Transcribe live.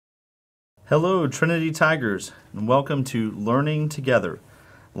Hello, Trinity Tigers, and welcome to Learning Together,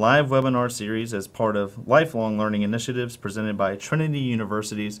 live webinar series as part of lifelong learning initiatives presented by Trinity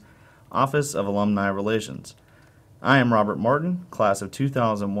University's Office of Alumni Relations. I am Robert Martin, class of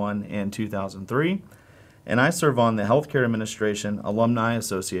 2001 and 2003, and I serve on the Healthcare Administration Alumni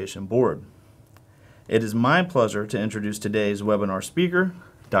Association Board. It is my pleasure to introduce today's webinar speaker,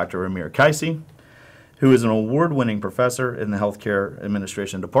 Dr. Amer Kaissi, who is an award-winning professor in the Healthcare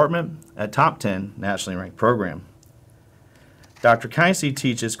Administration Department at Top 10 nationally ranked program. Dr. Kaissi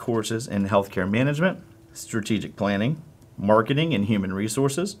teaches courses in healthcare management, strategic planning, marketing and human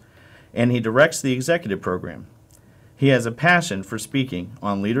resources, and he directs the executive program. He has a passion for speaking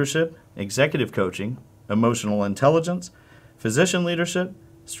on leadership, executive coaching, emotional intelligence, physician leadership,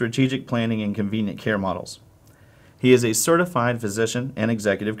 strategic planning, and convenient care models. He is a certified physician and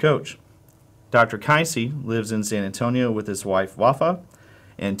executive coach. Dr. Kaissi lives in San Antonio with his wife, Wafa,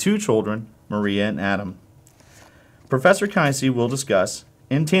 and two children, Maria and Adam. Professor Kaissi will discuss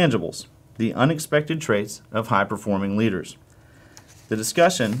Intangibles, the unexpected traits of high-performing leaders. The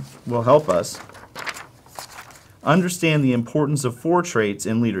discussion will help us understand the importance of four traits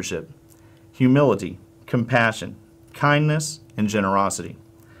in leadership: humility, compassion, kindness, and generosity.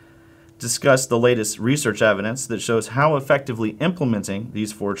 Discuss the latest research evidence that shows how effectively implementing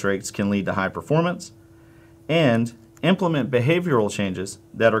these four traits can lead to high performance, and implement behavioral changes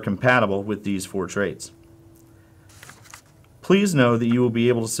that are compatible with these four traits. Please know that you will be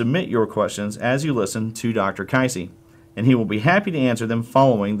able to submit your questions as you listen to Dr. Kaissi, and he will be happy to answer them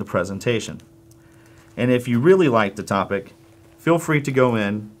following the presentation. And if you really like the topic, feel free to go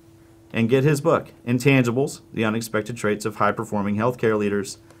in and get his book, Intangibles, the Unexpected Traits of High-Performing Healthcare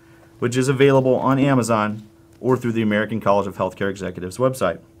Leaders, which is available on Amazon or through the American College of Healthcare Executives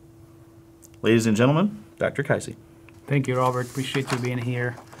website. Ladies and gentlemen, Dr. Kaissi. Thank you, Robert. Appreciate you being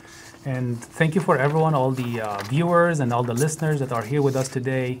here. And thank you for everyone, all the viewers and all the listeners that are here with us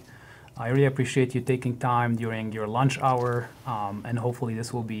today. I really appreciate you taking time during your lunch hour, and hopefully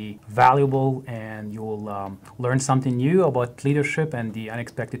this will be valuable and you will learn something new about leadership and the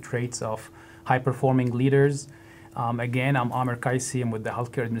unexpected traits of high-performing leaders. Again, I'm Amer Kaissi. I'm with the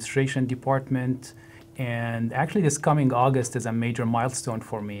Healthcare Administration Department, and actually this coming August is a major milestone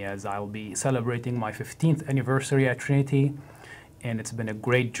for me as I'll be celebrating my 15th anniversary at Trinity, and it's been a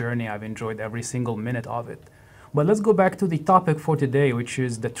great journey. I've enjoyed every single minute of it. But let's go back to the topic for today, which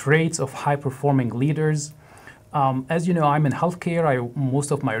is the traits of high-performing leaders. As you know, I'm in healthcare.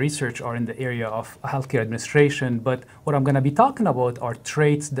 Most of my research are in the area of healthcare administration, but what I'm going to be talking about are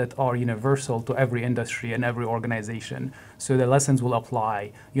traits that are universal to every industry and every organization. So the lessons will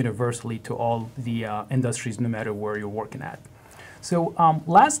apply universally to all the industries, no matter where you're working at. So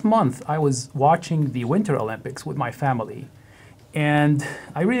last month, I was watching the Winter Olympics with my family, and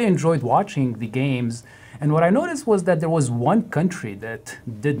I really enjoyed watching the games. And what I noticed was that there was one country that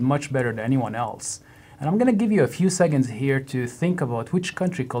did much better than anyone else. And I'm going to give you a few seconds here to think about which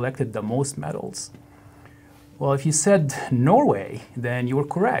country collected the most medals. Well, if you said Norway, then you were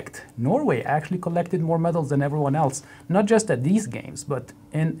correct. Norway actually collected more medals than everyone else, not just at these games, but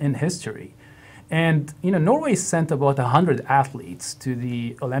in history. And you know, Norway sent about 100 athletes to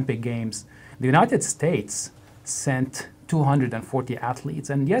the Olympic Games. The United States sent 240 athletes,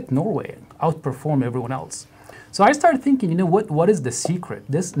 and yet Norway outperformed everyone else. So I started thinking, you know, what is the secret?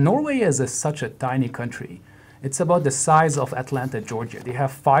 Norway is such a tiny country. It's about the size of Atlanta, Georgia. They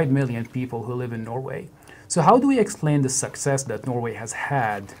have 5 million people who live in Norway. So how do we explain the success that Norway has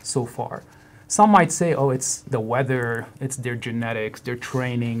had so far? Some might say, oh, it's the weather, it's their genetics, their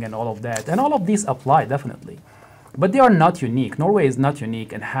training, and all of that. And all of these apply, definitely. But they are not unique. Norway is not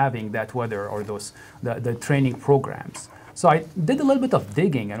unique in having that weather or the training programs. So I did a little bit of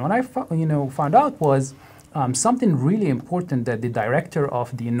digging, and what I found out was something really important that the director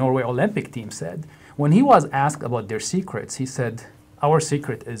of the Norway Olympic team said. When he was asked about their secrets, he said, our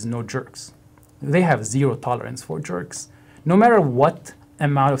secret is no jerks. They have zero tolerance for jerks. No matter what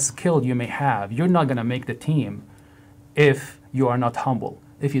amount of skill you may have, you're not going to make the team if you are not humble,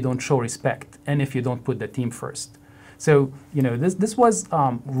 if you don't show respect, and if you don't put the team first. So, you know, this was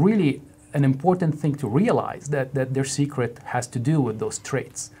really an important thing to realize, that their secret has to do with those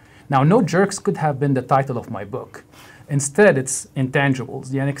traits. Now, No Jerks could have been the title of my book. Instead, it's Intangibles,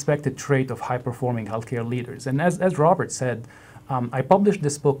 the unexpected trait of high-performing healthcare leaders. And as Robert said, I published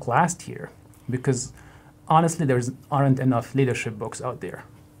this book last year because, honestly, there aren't enough leadership books out there.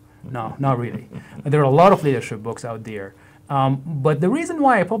 No, not really. There are a lot of leadership books out there. But the reason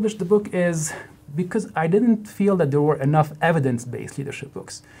why I published the book is because I didn't feel that there were enough evidence-based leadership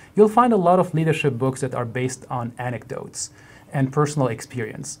books. You'll find a lot of leadership books that are based on anecdotes. and personal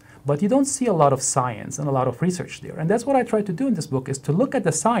experience. But you don't see a lot of science and a lot of research there. And that's what I try to do in this book, is to look at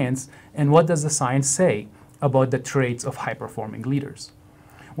the science and what does the science say about the traits of high-performing leaders.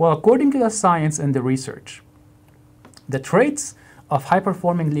 Well, according to the science and the research, the traits of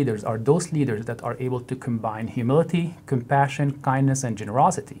high-performing leaders are those leaders that are able to combine humility, compassion, kindness, and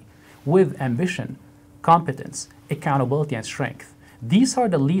generosity with ambition, competence, accountability, and strength. These are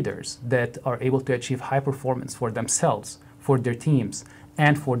the leaders that are able to achieve high performance for themselves, for their teams,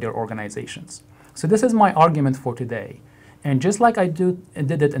 and for their organizations. So this is my argument for today. And just like I did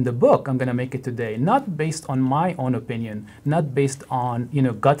it in the book, I'm going to make it today, not based on my own opinion, not based on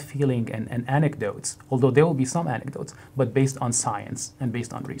gut feeling and anecdotes, although there will be some anecdotes, but based on science and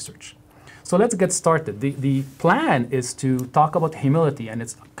based on research. So let's get started. The plan is to talk about humility and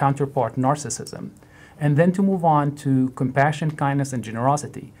its counterpart, narcissism, and then to move on to compassion, kindness, and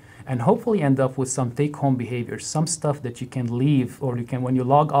generosity, and hopefully end up with some take-home behaviors, some stuff that you can leave, or you can, when you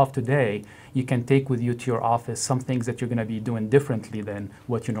log off today, you can take with you to your office, some things that you're going to be doing differently than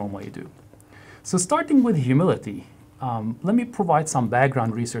what you normally do. So starting with humility, let me provide some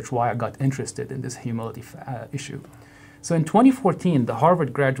background research why I got interested in this humility issue. So in 2014, the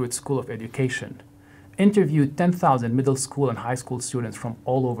Harvard Graduate School of Education interviewed 10,000 middle school and high school students from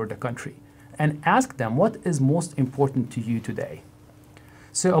all over the country and asked them, what is most important to you today?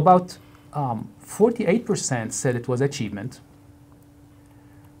 So about 48% said it was achievement,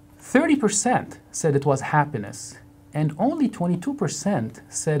 30% said it was happiness, and only 22%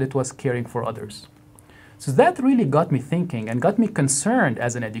 said it was caring for others. So that really got me thinking and got me concerned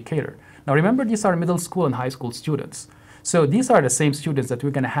as an educator. Now remember, these are middle school and high school students. So these are the same students that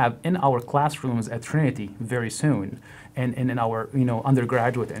we're going to have in our classrooms at Trinity very soon, and in our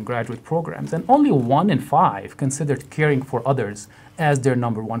undergraduate and graduate programs. And only 1 in 5 considered caring for others as their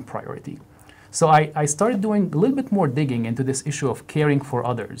 #1 priority. So I started doing a little bit more digging into this issue of caring for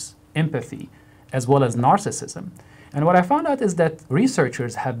others, empathy, as well as narcissism. And what I found out is that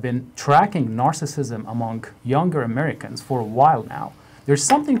researchers have been tracking narcissism among younger Americans for a while now. There's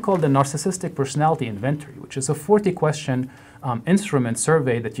something called the Narcissistic Personality Inventory, which is a 40-question instrument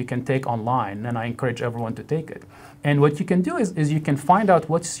survey that you can take online, and I encourage everyone to take it. And what you can do is you can find out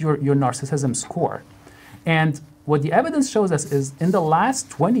what's your narcissism score. And what the evidence shows us is in the last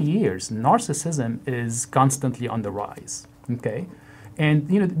 20 years, narcissism is constantly on the rise, okay? And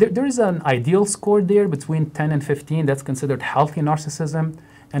there is an ideal score there between 10 and 15 that's considered healthy narcissism.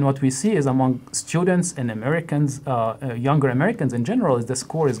 And what we see is among students and Americans, younger Americans in general, is the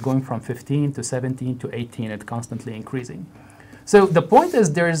score is going from 15 to 17 to 18 and constantly increasing. So the point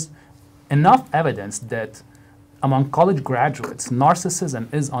is there's enough evidence that among college graduates,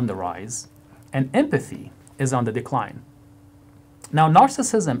 narcissism is on the rise and empathy is on the decline. Now,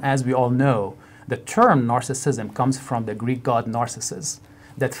 narcissism, as we all know, the term narcissism comes from the Greek god Narcissus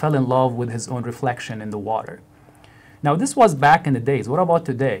that fell in love with his own reflection in the water. Now, this was back in the days. What about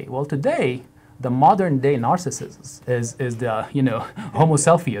today? Well, today, the modern day Narcissus is the Homo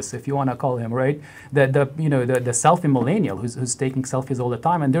selfius, if you want to call him, right? The selfie millennial who's taking selfies all the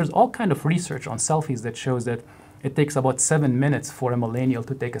time. And there's all kind of research on selfies that shows that it takes about 7 minutes for a millennial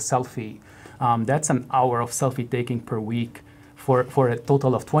to take a selfie. That's an hour of selfie taking per week for a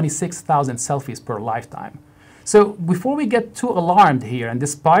total of 26,000 selfies per lifetime. So before we get too alarmed here, and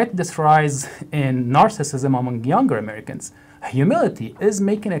despite this rise in narcissism among younger Americans, humility is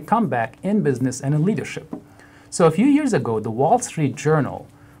making a comeback in business and in leadership. So a few years ago, the Wall Street Journal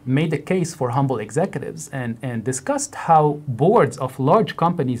made a case for humble executives and discussed how boards of large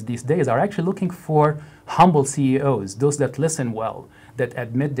companies these days are actually looking for humble CEOs, those that listen well, that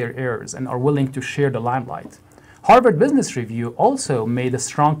admit their errors and are willing to share the limelight. Harvard Business Review also made a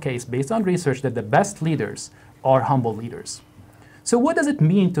strong case based on research that the best leaders are humble leaders. So what does it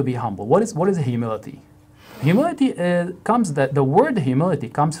mean to be humble? What is humility? Humility the word humility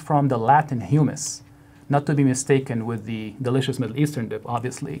comes from the Latin humus, not to be mistaken with the delicious Middle Eastern dip,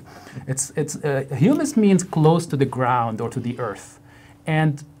 obviously. Humus means close to the ground or to the earth.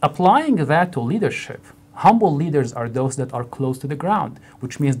 And applying that to leadership, humble leaders are those that are close to the ground,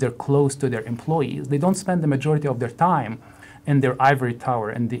 which means they're close to their employees. They don't spend the majority of their time in their ivory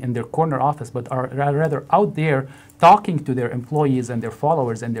tower, in their corner office, but are rather out there talking to their employees and their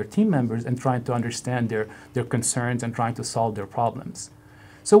followers and their team members and trying to understand their concerns and trying to solve their problems.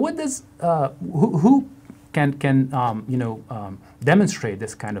 So what does, who can demonstrate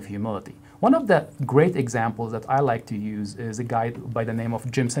this kind of humility? One of the great examples that I like to use is a guy by the name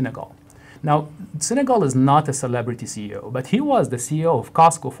of Jim Sinegal. Now, Sinegal is not a celebrity CEO, but he was the CEO of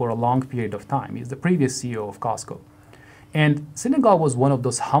Costco for a long period of time. He's the previous CEO of Costco. And Sinegal was one of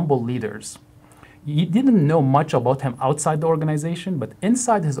those humble leaders. You didn't know much about him outside the organization, but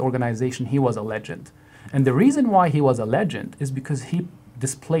inside his organization, he was a legend. And the reason why he was a legend is because he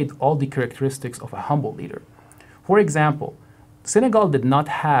displayed all the characteristics of a humble leader. For example, Senegal did not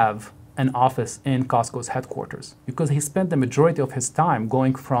have an office in Costco's headquarters because he spent the majority of his time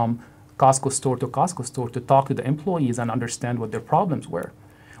going from Costco store to Costco store to talk to the employees and understand what their problems were.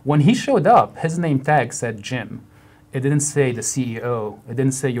 When he showed up, his name tag said Jim. It didn't say the CEO. It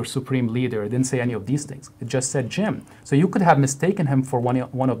didn't say your supreme leader. It didn't say any of these things. It just said Jim. So you could have mistaken him for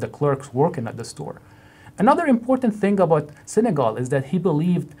one of the clerks working at the store. Another important thing about Senegal is that he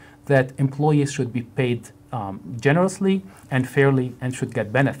believed that employees should be paid generously and fairly and should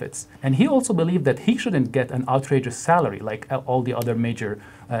get benefits. And he also believed that he shouldn't get an outrageous salary like all the other major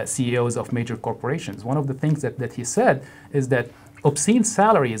CEOs of major corporations. One of the things that he said is that obscene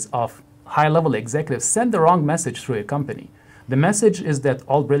salaries of high-level executives send the wrong message through a company. The message is that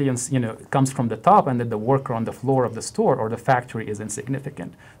all brilliance, comes from the top and that the worker on the floor of the store or the factory is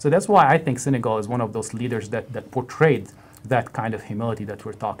insignificant. So that's why I think Senegal is one of those leaders that portrayed that kind of humility that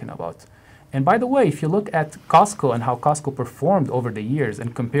we're talking about. And by the way, if you look at Costco and how Costco performed over the years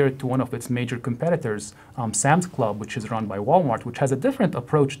and compare it to one of its major competitors, Sam's Club, which is run by Walmart, which has a different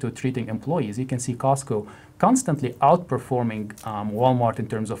approach to treating employees, you can see Costco constantly outperforming Walmart in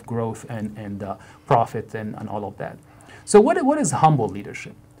terms of growth and profit and all of that. So what is humble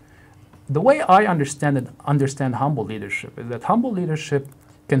leadership? The way I understand humble leadership is that humble leadership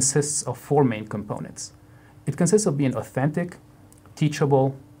consists of four main components. It consists of being authentic,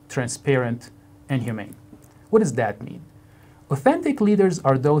 teachable, transparent, and humane. What does that mean? Authentic leaders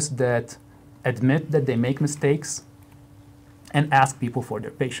are those that admit that they make mistakes and ask people for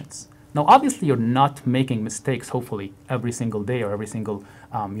their patience. Now, obviously, you're not making mistakes, hopefully, every single day or every single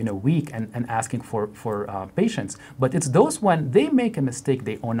week and asking for patience. But it's those when they make a mistake,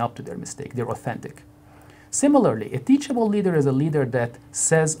 they own up to their mistake. They're authentic. Similarly, a teachable leader is a leader that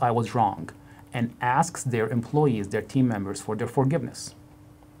says, I was wrong, and asks their employees, their team members, for their forgiveness.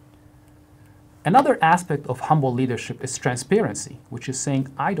 Another aspect of humble leadership is transparency, which is saying,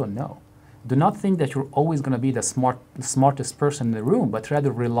 I don't know. Do not think that you're always going to be the smartest person in the room, but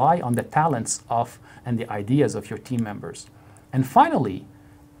rather rely on the talents and the ideas of your team members. And finally,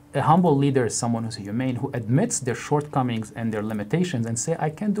 a humble leader is someone who's humane, who admits their shortcomings and their limitations and say, I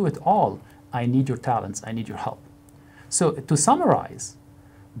can't do it all. I need your talents. I need your help. So to summarize,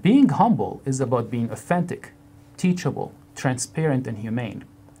 being humble is about being authentic, teachable, transparent, and humane.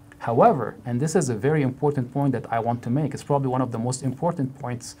 However, and this is a very important point that I want to make, it's probably one of the most important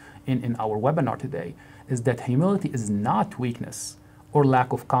points in our webinar today, is that humility is not weakness or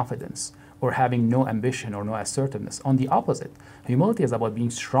lack of confidence or having no ambition or no assertiveness. On the opposite, humility is about being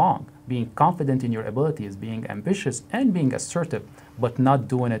strong, being confident in your abilities, being ambitious, and being assertive, but not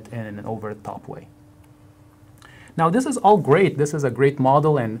doing it in an over-the-top way. Now, this is all great. This is a great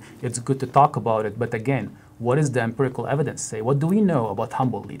model, and it's good to talk about it. But again, what does the empirical evidence say? What do we know about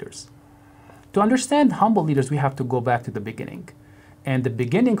humble leaders? To understand humble leaders, we have to go back to the beginning. And the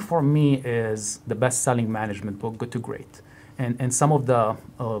beginning for me is the best-selling management book, Good to Great. And some of the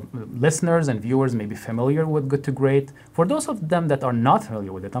listeners and viewers may be familiar with Good to Great. For those of them that are not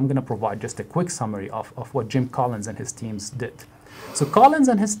familiar with it, I'm going to provide just a quick summary of what Jim Collins and his teams did. So Collins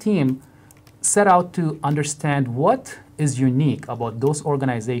and his team set out to understand what is unique about those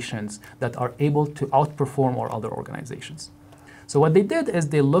organizations that are able to outperform all other organizations. So what they did is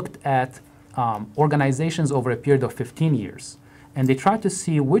they looked at organizations over a period of 15 years. And they tried to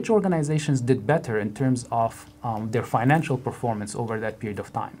see which organizations did better in terms of their financial performance over that period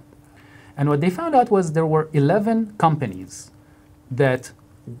of time. And what they found out was there were 11 companies that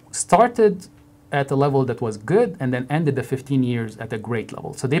started at a level that was good and then ended the 15 years at a great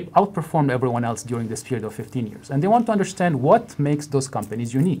level. So they outperformed everyone else during this period of 15 years. And they want to understand what makes those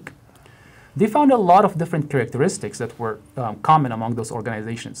companies unique. They found a lot of different characteristics that were common among those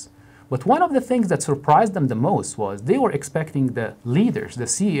organizations. But one of the things that surprised them the most was they were expecting the leaders, the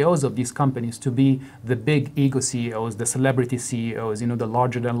CEOs of these companies to be the big ego CEOs, the celebrity CEOs, the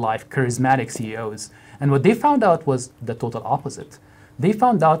larger-than-life, charismatic CEOs. And what they found out was the total opposite. They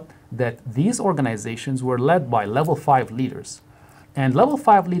found out that these organizations were led by level 5 leaders. And level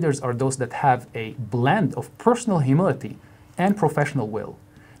 5 leaders are those that have a blend of personal humility and professional will.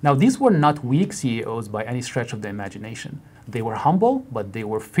 Now, these were not weak CEOs by any stretch of the imagination. They were humble, but they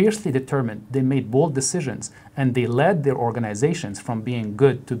were fiercely determined. They made bold decisions, and they led their organizations from being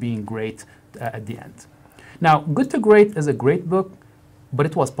good to being great at the end. Now, Good to Great is a great book, but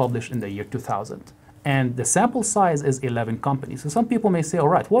it was published in the year 2000. And the sample size is 11 companies. So some people may say, all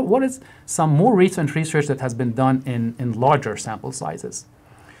right, what is some more recent research that has been done in larger sample sizes?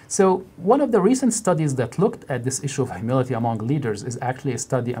 So one of the recent studies that looked at this issue of humility among leaders is actually a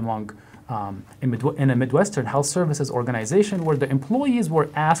study in a Midwestern health services organization where the employees were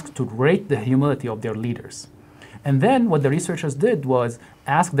asked to rate the humility of their leaders. And then what the researchers did was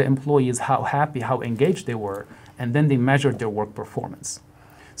ask the employees how happy, how engaged they were, and then they measured their work performance.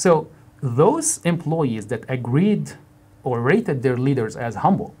 So those employees that agreed or rated their leaders as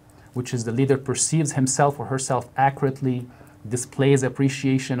humble, which is the leader perceives himself or herself accurately, displays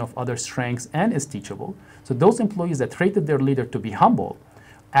appreciation of other strengths, and is teachable. So those employees that rated their leader to be humble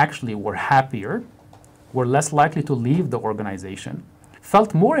actually were happier, were less likely to leave the organization,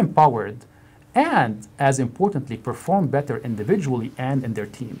 felt more empowered, and, as importantly, performed better individually and in their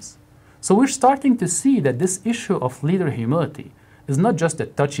teams. So we're starting to see that this issue of leader humility is not just a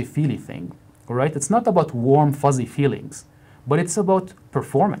touchy-feely thing, right? It's not about warm, fuzzy feelings, but it's about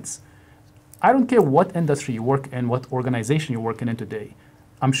performance. I don't care what industry you work in, what organization you're working in today.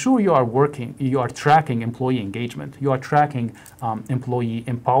 I'm sure you are tracking employee engagement, you are tracking employee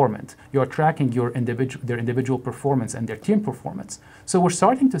empowerment, you are tracking their individual performance and their team performance. So we're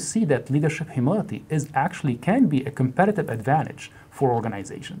starting to see that leadership humility can be a competitive advantage for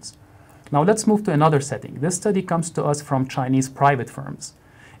organizations. Now let's move to another setting. This study comes to us from Chinese private firms,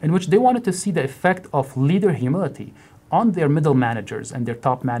 in which they wanted to see the effect of leader humility on their middle managers and their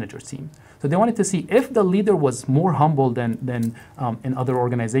top manager team. So they wanted to see if the leader was more humble than in other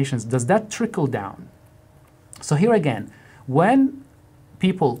organizations, does that trickle down? So here again, when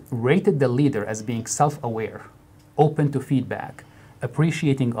people rated the leader as being self-aware, open to feedback,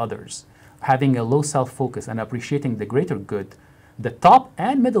 appreciating others, having a low self-focus and appreciating the greater good, the top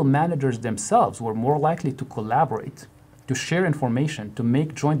and middle managers themselves were more likely to collaborate, to share information, to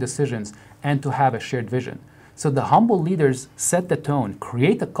make joint decisions, and to have a shared vision. So the humble leaders set the tone,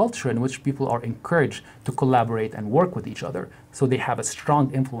 create a culture in which people are encouraged to collaborate and work with each other, so they have a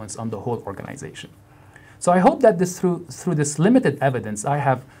strong influence on the whole organization. So I hope that through this limited evidence, I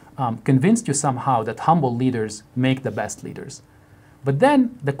have convinced you somehow that humble leaders make the best leaders. But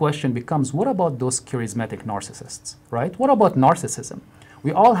then the question becomes, what about those charismatic narcissists, right? What about narcissism?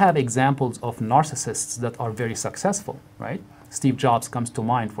 We all have examples of narcissists that are very successful, right? Steve Jobs comes to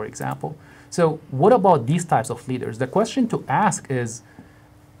mind, for example. So what about these types of leaders? The question to ask is,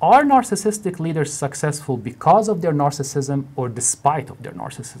 are narcissistic leaders successful because of their narcissism or despite of their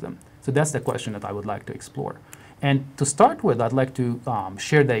narcissism? So that's the question that I would like to explore. And to start with, I'd like to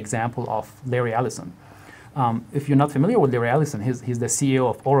share the example of Larry Ellison. If you're not familiar with Larry Ellison, he's the CEO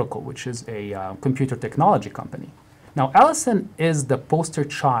of Oracle, which is a computer technology company. Now, Ellison is the poster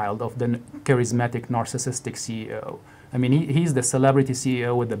child of the charismatic narcissistic CEO. I mean, he's the celebrity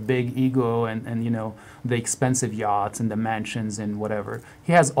CEO with the big ego and you know, the expensive yachts and the mansions and whatever.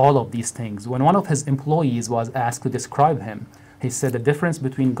 He has all of these things. When one of his employees was asked to describe him, he said the difference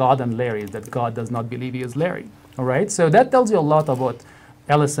between God and Larry is that God does not believe he is Larry. All right? So that tells you a lot about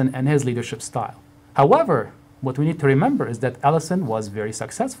Ellison and his leadership style. However, what we need to remember is that Ellison was very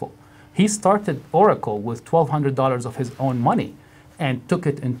successful. He started Oracle with $1,200 of his own money and took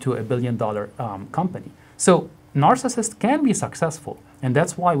it into a billion-dollar company. So narcissists can be successful, and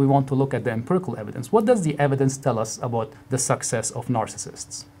that's why we want to look at the empirical evidence. What does the evidence tell us about the success of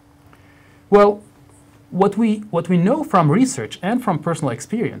narcissists? Well, what we know from research and from personal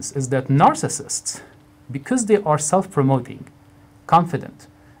experience is that narcissists, because they are self-promoting, confident,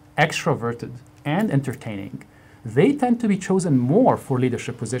 extroverted, and entertaining, they tend to be chosen more for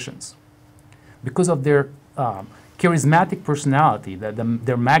leadership positions because of their charismatic personality,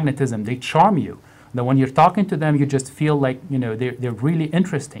 their magnetism. They charm you. That when you're talking to them, you just feel like, you know, they're really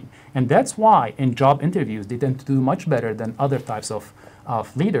interesting. And that's why in job interviews, they tend to do much better than other types of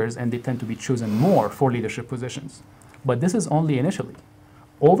leaders, and they tend to be chosen more for leadership positions. But this is only initially.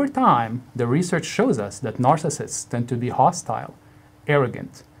 Over time, the research shows us that narcissists tend to be hostile,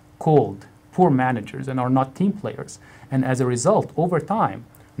 arrogant, cold, poor managers, and are not team players. And as a result, over time,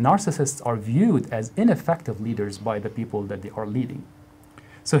 narcissists are viewed as ineffective leaders by the people that they are leading.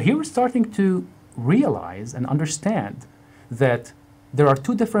 So here we're starting to realize and understand that there are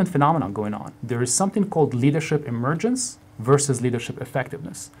two different phenomena going on. There is something called leadership emergence versus leadership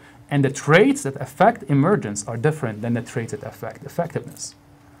effectiveness. And the traits that affect emergence are different than the traits that affect effectiveness.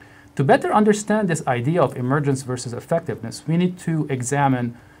 To better understand this idea of emergence versus effectiveness, we need to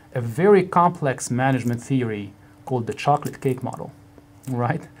examine a very complex management theory called the chocolate cake model,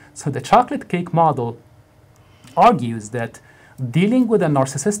 right? So the chocolate cake model argues that dealing with a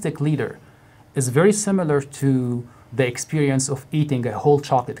narcissistic leader is very similar to the experience of eating a whole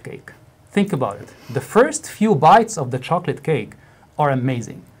chocolate cake. Think about it. The first few bites of the chocolate cake are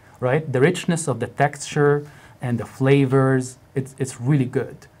amazing, right? The richness of the texture and the flavors, it's really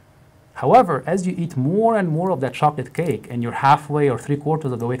good. However, as you eat more and more of that chocolate cake and you're halfway or 3/4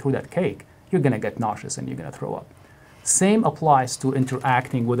 of the way through that cake, you're going to get nauseous and you're going to throw up. Same applies to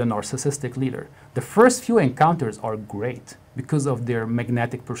interacting with a narcissistic leader. The first few encounters are great because of their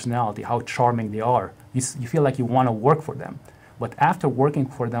magnetic personality, how charming they are. You feel like you want to work for them. But after working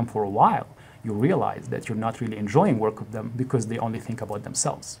for them for a while, you realize that you're not really enjoying work with them because they only think about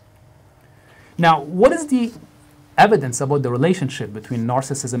themselves. Now, what is the evidence about the relationship between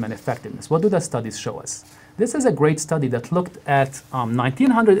narcissism and effectiveness? What do the studies show us? This is a great study that looked at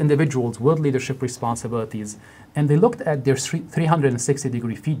 1,900 individuals with leadership responsibilities, and they looked at their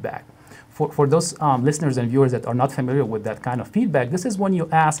 360-degree feedback. For those listeners and viewers that are not familiar with that kind of feedback, this is when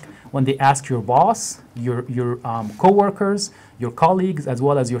they ask your boss, your coworkers, your colleagues, as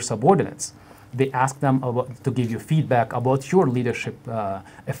well as your subordinates. They ask them to give you feedback about your leadership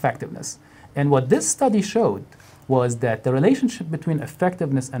effectiveness. And what this study showed was that the relationship between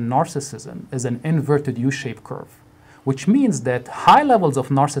effectiveness and narcissism is an inverted U-shaped curve, which means that high levels of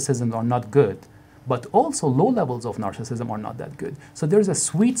narcissism are not good, but also low levels of narcissism are not that good. So there's a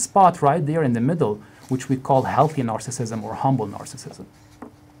sweet spot right there in the middle, which we call healthy narcissism or humble narcissism.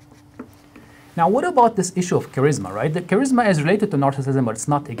 Now, what about this issue of charisma, right? The charisma is related to narcissism, but it's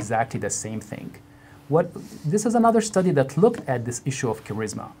not exactly the same thing. This is another study that looked at this issue of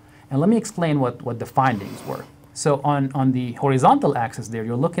charisma. And let me explain what the findings were. So on the horizontal axis there,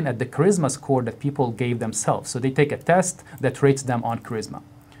 you're looking at the charisma score that people gave themselves. So they take a test that rates them on charisma.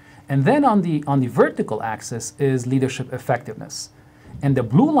 And then on the vertical axis is leadership effectiveness. And the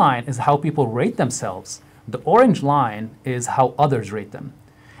blue line is how people rate themselves. The orange line is how others rate them.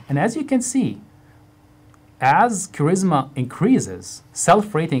 And as you can see, as charisma increases,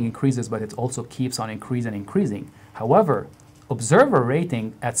 self-rating increases, but it also keeps on increasing. However, observer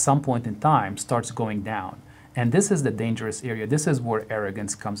rating at some point in time starts going down. And this is the dangerous area. This is where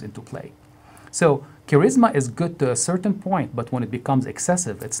arrogance comes into play. So charisma is good to a certain point, but when it becomes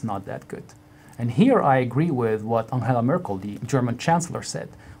excessive, it's not that good. And here I agree with what Angela Merkel, the German chancellor, said.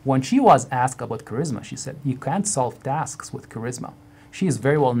 When she was asked about charisma, she said, you can't solve tasks with charisma. She is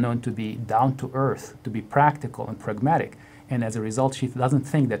very well known to be down to earth, to be practical and pragmatic. And as a result, she doesn't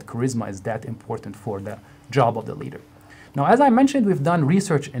think that charisma is that important for the job of the leader. Now, as I mentioned, we've done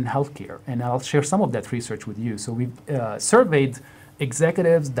research in healthcare, and I'll share some of that research with you. So we've surveyed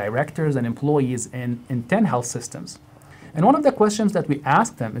executives, directors, and employees in 10 health systems. And one of the questions that we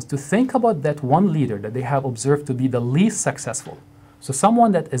asked them is to think about that one leader that they have observed to be the least successful. So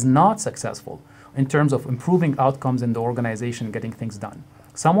someone that is not successful in terms of improving outcomes in the organization, getting things done.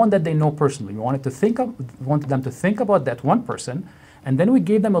 Someone that they know personally. We wanted them to think about that one person, and then we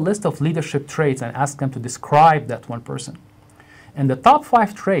gave them a list of leadership traits and asked them to describe that one person. And the top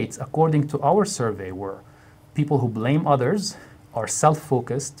 5 traits, according to our survey, were people who blame others, are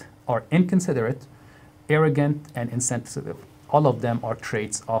self-focused, are inconsiderate, arrogant, and insensitive. All of them are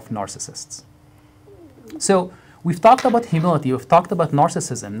traits of narcissists. So we've talked about humility, we've talked about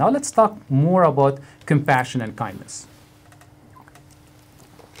narcissism. Now let's talk more about compassion and kindness.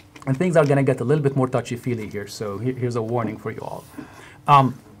 And things are going to get a little bit more touchy-feely here, so here's a warning for you all.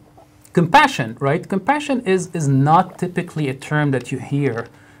 Compassion, right? Compassion is not typically a term that you hear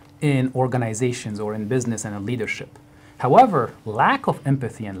in organizations or in business and in leadership. However, lack of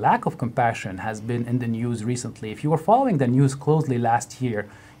empathy and lack of compassion has been in the news recently. If you were following the news closely last year,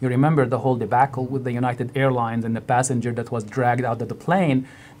 you remember the whole debacle with the United Airlines and the passenger that was dragged out of the plane,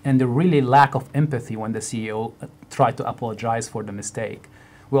 and the really lack of empathy when the CEO tried to apologize for the mistake.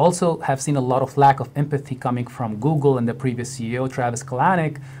 We also have seen a lot of lack of empathy coming from Google and the previous CEO, Travis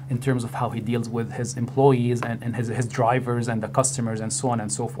Kalanick, in terms of how he deals with his employees and his drivers and the customers and so on and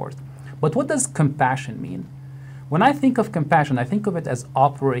so forth. But what does compassion mean? When I think of compassion, I think of it as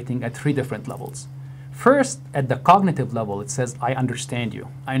operating at 3 different levels. First, at the cognitive level, it says, I understand you.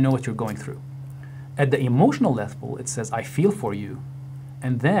 I know what you're going through. At the emotional level, it says, I feel for you.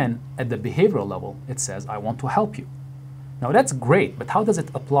 And then at the behavioral level, it says, I want to help you. Now that's great, but how does it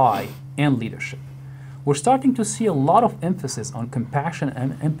apply in leadership? We're starting to see a lot of emphasis on compassion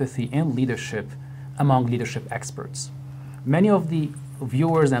and empathy in leadership among leadership experts. Many of the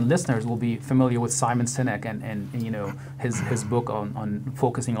viewers and listeners will be familiar with Simon Sinek and you know his book on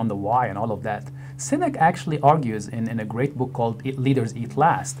focusing on the why and all of that. Sinek actually argues in a great book called Leaders Eat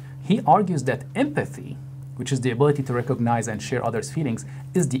Last. He argues that empathy, which is the ability to recognize and share others' feelings,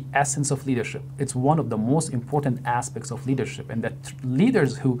 is the essence of leadership. It's one of the most important aspects of leadership, and that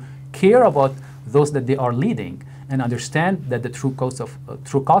leaders who care about those that they are leading and understand that the true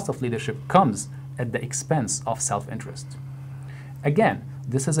cost of leadership comes at the expense of self-interest. Again,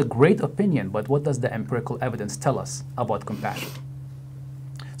 this is a great opinion, but what does the empirical evidence tell us about compassion?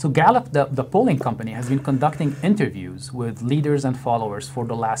 So Gallup, the polling company, has been conducting interviews with leaders and followers for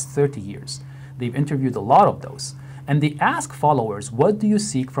the last 30 years. They've interviewed a lot of those. And they ask followers, what do you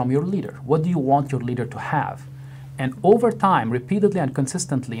seek from your leader? What do you want your leader to have? And over time, repeatedly and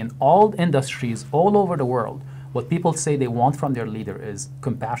consistently in all industries all over the world, what people say they want from their leader is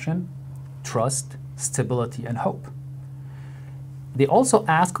compassion, trust, stability, and hope. They also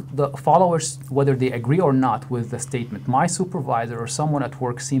ask the followers whether they agree or not with the statement, my supervisor or someone at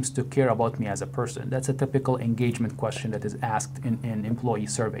work seems to care about me as a person. That's a typical engagement question that is asked in employee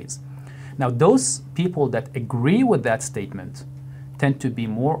surveys. Now, those people that agree with that statement tend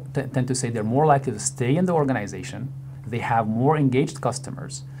to say they're more likely to stay in the organization, they have more engaged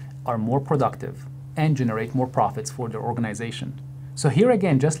customers, are more productive, and generate more profits for their organization. So here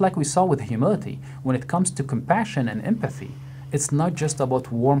again, just like we saw with humility, when it comes to compassion and empathy, it's not just about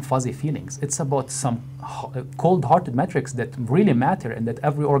warm, fuzzy feelings. It's about some cold-hearted metrics that really matter and that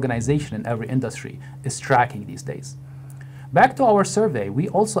every organization in every industry is tracking these days. Back to our survey, we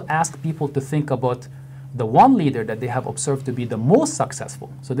also asked people to think about the one leader that they have observed to be the most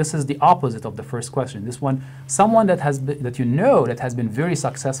successful. So this is the opposite of the first question. This one, someone that has been very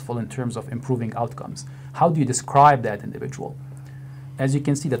successful in terms of improving outcomes. How do you describe that individual? As you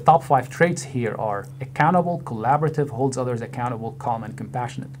can see, the top 5 traits here are accountable, collaborative, holds others accountable, calm, and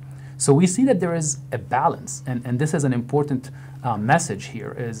compassionate. So we see that there is a balance, and this is an important message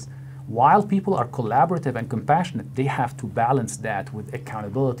here, is while people are collaborative and compassionate, they have to balance that with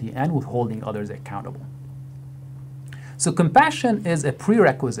accountability and with holding others accountable. So compassion is a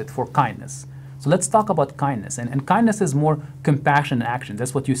prerequisite for kindness. So let's talk about kindness. And kindness is more compassion in action.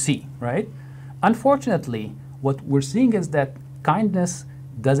 That's what you see, right? Unfortunately, what we're seeing is that kindness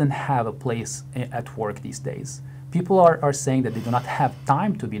doesn't have a place at work these days. People are saying that they do not have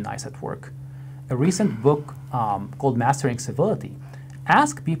time to be nice at work. A recent book called Mastering Civility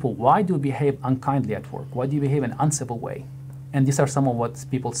asks people, why do you behave unkindly at work? Why do you behave in an uncivil way? And these are some of what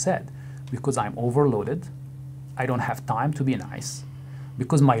people said. Because I'm overloaded, I don't have time to be nice,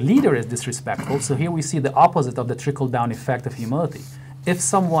 because my leader is disrespectful. So here we see the opposite of the trickle-down effect of humility.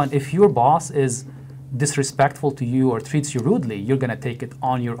 If your boss is disrespectful to you or treats you rudely, you're going to take it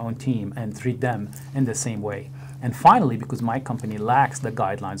on your own team and treat them in the same way. And finally, because my company lacks the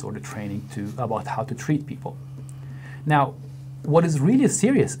guidelines or the training about how to treat people. Now, what is really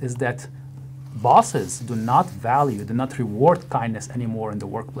serious is that bosses do not reward kindness anymore in the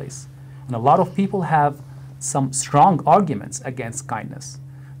workplace. And a lot of people have some strong arguments against kindness.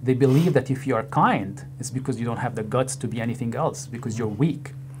 They believe that if you are kind, it's because you don't have the guts to be anything else, because you're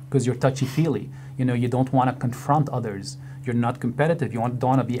weak, because you're touchy-feely. You don't want to confront others. You're not competitive. You don't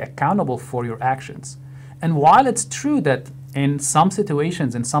want to be accountable for your actions. And while it's true that in some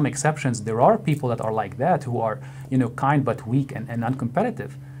situations, in some exceptions, there are people that are like that who are, kind but weak and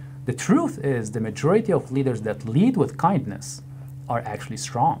uncompetitive, the truth is the majority of leaders that lead with kindness are actually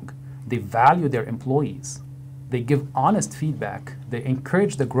strong. They value their employees. They give honest feedback. They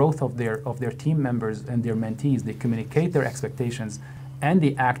encourage the growth of their team members and their mentees. They communicate their expectations, and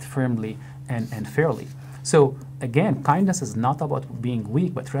they act firmly and fairly. So again, kindness is not about being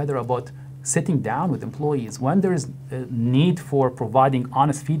weak, but rather about sitting down with employees. When there is a need for providing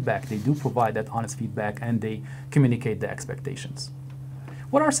honest feedback, they do provide that honest feedback and they communicate the expectations.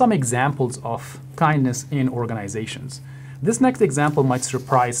 What are some examples of kindness in organizations? This next example might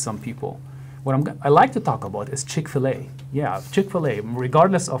surprise some people. What I like to talk about is Chick-fil-A. Yeah, Chick-fil-A,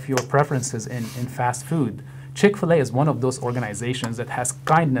 regardless of your preferences in fast food, Chick-fil-A is one of those organizations that has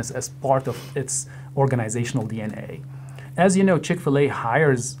kindness as part of its organizational DNA. As you know, Chick-fil-A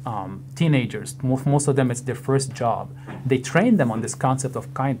hires teenagers. Most of them, it's their first job. They train them on this concept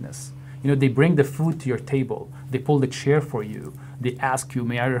of kindness. They bring the food to your table. They pull the chair for you. They ask you,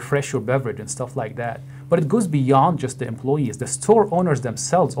 may I refresh your beverage and stuff like that. But it goes beyond just the employees. The store owners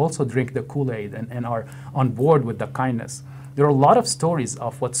themselves also drink the Kool-Aid and are on board with the kindness. There are a lot of stories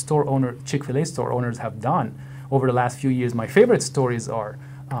of what Chick-fil-A store owners have done over the last few years. My favorite stories are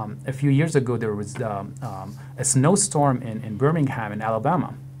a few years ago, there was a snowstorm in Birmingham, in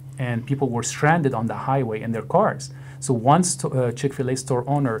Alabama, and people were stranded on the highway in their cars. So one Chick-fil-A store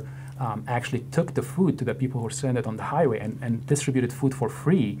owner actually took the food to the people who were stranded on the highway and distributed food for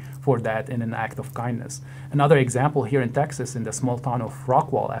free for that in an act of kindness. Another example here in Texas, in the small town of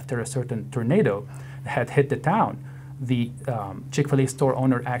Rockwall, after a certain tornado had hit the town, the Chick-fil-A store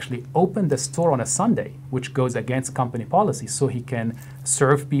owner actually opened the store on a Sunday, which goes against company policy, so he can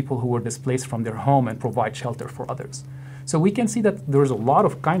serve people who were displaced from their home and provide shelter for others. So we can see that there's a lot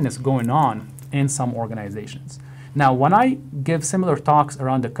of kindness going on in some organizations. Now, when I give similar talks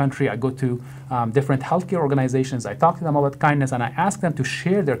around the country, I go to different healthcare organizations, I talk to them about kindness, and I ask them to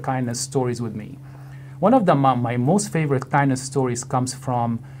share their kindness stories with me. One of them, my most favorite kindness stories, comes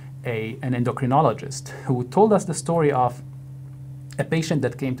from an endocrinologist who told us the story of a patient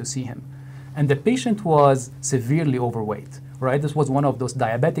that came to see him. And the patient was severely overweight, right? This was one of those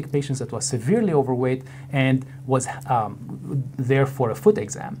diabetic patients that was severely overweight and was there for a foot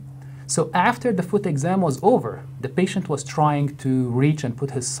exam. So after the foot exam was over, the patient was trying to reach and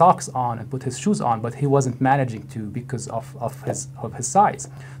put his socks on and put his shoes on, but he wasn't managing to because of his size.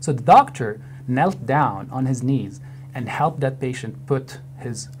 So the doctor knelt down on his knees and helped that patient put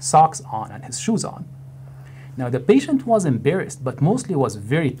his socks on and his shoes on. Now, the patient was embarrassed, but mostly was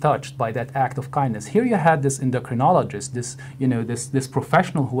very touched by that act of kindness. Here you had this endocrinologist, this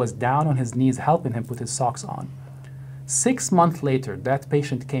professional who was down on his knees helping him put his socks on. 6 months later, that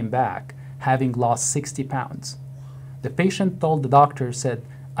patient came back having lost 60 pounds. The patient told the doctor, said,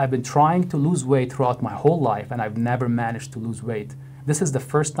 I've been trying to lose weight throughout my whole life and I've never managed to lose weight. This is the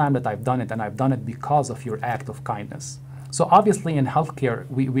first time that I've done it, and I've done it because of your act of kindness. So obviously in healthcare,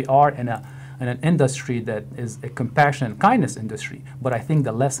 we are in an industry that is a compassion and kindness industry, but I think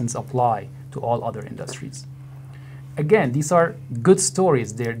the lessons apply to all other industries. Again, these are good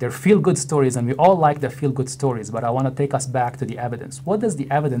stories. They're feel-good stories, and we all like the feel-good stories, but I want to take us back to the evidence. What does the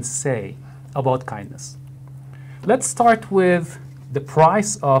evidence say about kindness? Let's start with the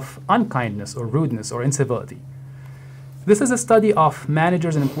price of unkindness or rudeness or incivility. This is a study of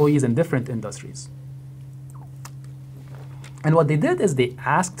managers and employees in different industries. And what they did is they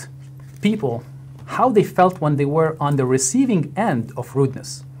asked people how they felt when they were on the receiving end of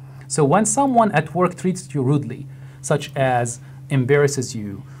rudeness. So when someone at work treats you rudely, such as embarrasses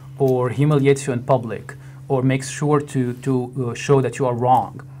you or humiliates you in public or makes sure to show that you are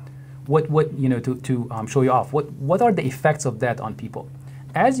wrong, to show you off, what are the effects of that on people?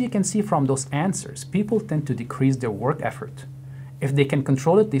 As you can see from those answers, people tend to decrease their work effort. If they can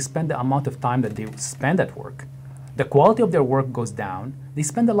control it, they spend the amount of time that they spend at work. The quality of their work goes down. They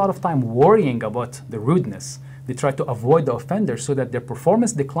spend a lot of time worrying about the rudeness. They try to avoid the offender so that their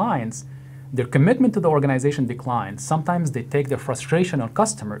performance declines, their commitment to the organization declines. Sometimes they take their frustration on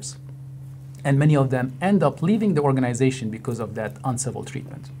customers, and many of them end up leaving the organization because of that uncivil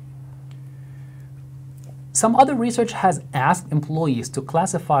treatment. Some other research has asked employees to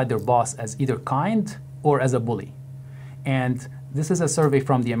classify their boss as either kind or as a bully. And this is a survey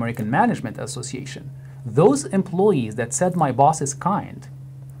from the American Management Association. Those employees that said my boss is kind,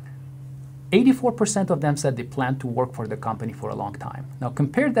 84% of them said they plan to work for the company for a long time. Now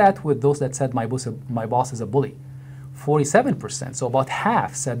compare that with those that said my boss is a bully. 47%, so about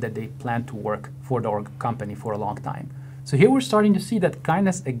half, said that they plan to work for the company for a long time. So here we're starting to see that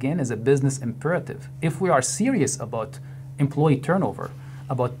kindness, again, is a business imperative. If we are serious about employee turnover,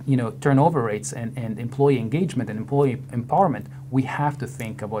 about turnover rates and employee engagement and employee empowerment, we have to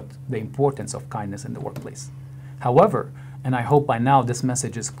think about the importance of kindness in the workplace. However, and I hope by now this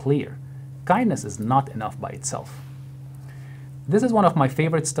message is clear, kindness is not enough by itself. This is one of my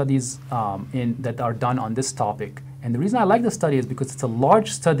favorite studies that are done on this topic. And the reason I like the study is because it's a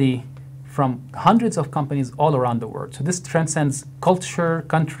large study from hundreds of companies all around the world. So this transcends culture,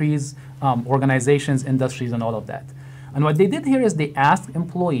 countries, organizations, industries, and all of that. And what they did here is they asked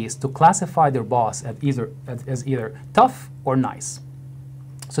employees to classify their boss as either tough or nice.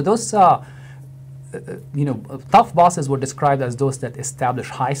 So those tough bosses were described as those that establish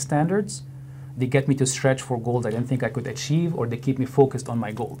high standards. They get me to stretch for goals I didn't think I could achieve, or they keep me focused on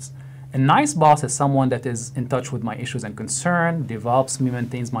my goals. A nice boss is someone that is in touch with my issues and concern, develops me,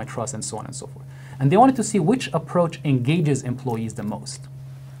 maintains my trust, and so on and so forth. And they wanted to see which approach engages employees the most.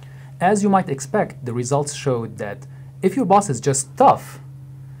 As you might expect, the results showed that if your boss is just tough,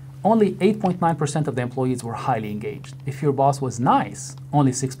 only 8.9% of the employees were highly engaged. If your boss was nice,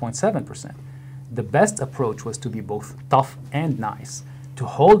 only 6.7%. The best approach was to be both tough and nice, to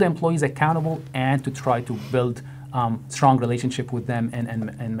hold the employees accountable and to try to build strong relationship with them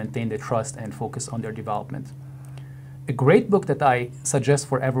and maintain their trust and focus on their development. A great book that I suggest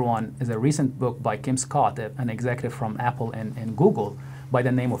for everyone is a recent book by Kim Scott, an executive from Apple and Google, by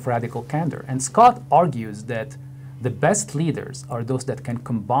the name of Radical Candor. And Scott argues that the best leaders are those that can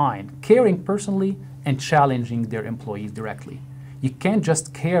combine caring personally and challenging their employees directly. You can't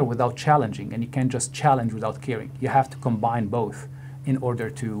just care without challenging, and you can't just challenge without caring. You have to combine both in order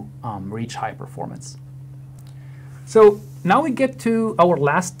to reach high performance. So now we get to our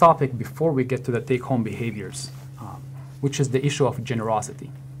last topic before we get to the take-home behaviors, which is the issue of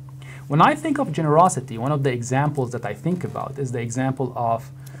generosity. When I think of generosity, one of the examples that I think about is the example of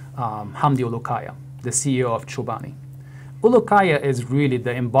Hamdi Olukaya. the CEO of Chobani. Ulu Kaya is really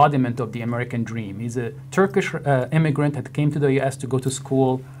the embodiment of the American dream. He's a Turkish immigrant that came to the US to go to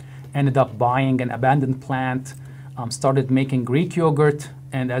school, ended up buying an abandoned plant, started making Greek yogurt,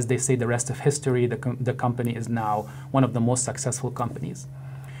 and as they say, the rest of history, the company is now one of the most successful companies.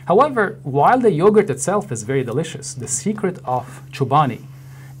 However, while the yogurt itself is very delicious, the secret of Chobani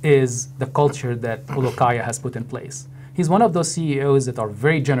is the culture that Ulu Kaya has put in place. He's one of those CEOs that are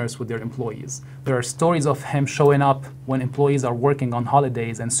very generous with their employees. There are stories of him showing up when employees are working on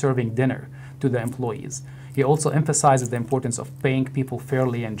holidays and serving dinner to the employees. He also emphasizes the importance of paying people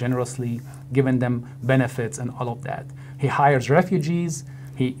fairly and generously, giving them benefits and all of that. He hires refugees.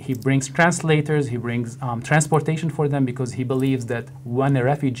 He brings translators. He brings transportation for them because he believes that when a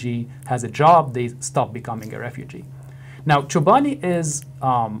refugee has a job, they stop becoming a refugee. Now, Chobani is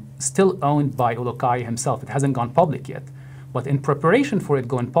still owned by Ulu Kaya himself. It hasn't gone public yet. But in preparation for it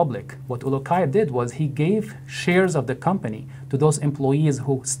going public, what Ulu Kaya did was he gave shares of the company to those employees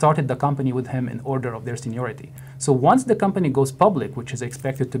who started the company with him in order of their seniority. So once the company goes public, which is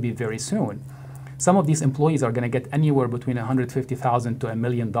expected to be very soon, some of these employees are going to get anywhere between $150,000 to $1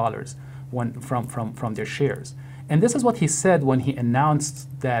 million from their shares. And this is what he said when he announced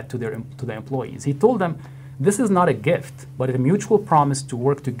that to the employees. He told them, this is not a gift, but a mutual promise to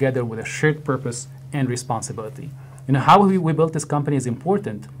work together with a shared purpose and responsibility. You know, how we built this company is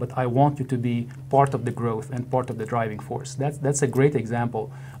important, but I want you to be part of the growth and part of the driving force. That's a great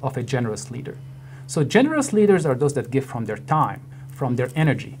example of a generous leader. So generous leaders are those that give from their time, from their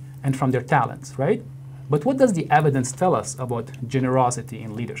energy, and from their talents, right? But what does the evidence tell us about generosity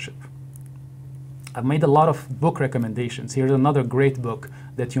in leadership? I've made a lot of book recommendations. Here's another great book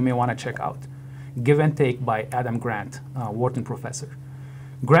that you may want to check out. Give and Take by Adam Grant, Wharton professor.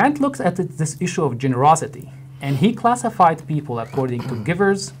 Grant looks at this issue of generosity, and he classified people according to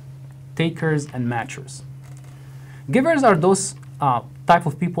givers, takers, and matchers. Givers are those type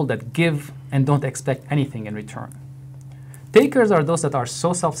of people that give and don't expect anything in return. Takers are those that are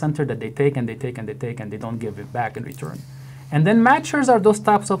so self-centered that they take and they take and they take and they don't give it back in return. And then matchers are those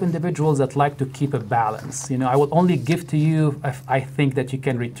types of individuals that like to keep a balance. You know, I will only give to you if I think that you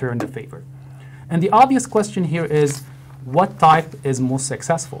can return the favor. And the obvious question here is, what type is most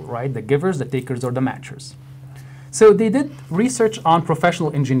successful, right? The givers, the takers, or the matchers? So they did research on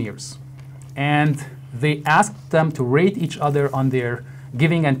professional engineers, and they asked them to rate each other on their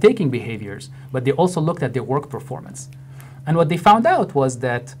giving and taking behaviors, but they also looked at their work performance. And what they found out was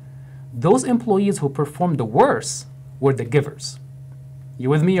that those employees who performed the worst were the givers. You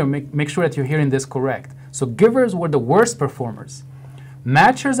with me? Or make sure that you're hearing this correct. So givers were the worst performers.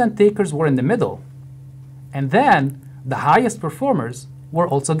 Matchers and takers were in the middle. And then the highest performers were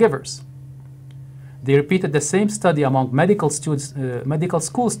also givers. They repeated the same study among medical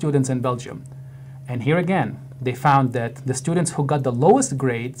school students in Belgium. And here again, they found that the students who got the lowest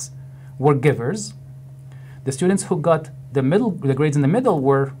grades were givers. The students who got the grades in the middle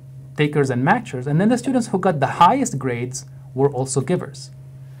were takers and matchers. And then the students who got the highest grades were also givers.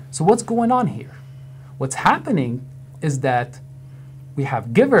 So what's going on here? What's happening is that we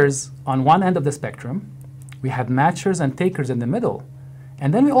have givers on one end of the spectrum, we have matchers and takers in the middle,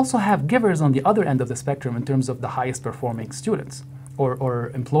 and then we also have givers on the other end of the spectrum in terms of the highest performing students or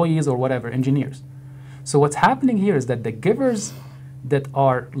employees or whatever, engineers. So what's happening here is that the givers that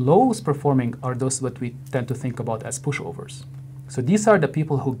are lowest performing are those what we tend to think about as pushovers. So these are the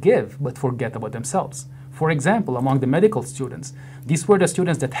people who give but forget about themselves. For example, among the medical students, these were the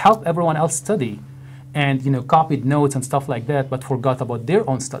students that helped everyone else study and copied notes and stuff like that, but forgot about their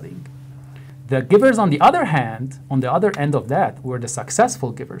own studying. The givers, on the other hand, on the other end of that, were the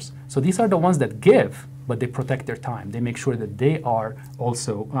successful givers. So these are the ones that give, but they protect their time. They make sure that they are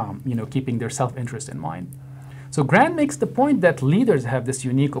also, keeping their self-interest in mind. So Grant makes the point that leaders have this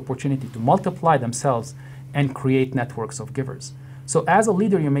unique opportunity to multiply themselves and create networks of givers. So as a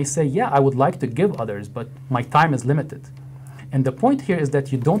leader, you may say, yeah, I would like to give others, but my time is limited. And the point here is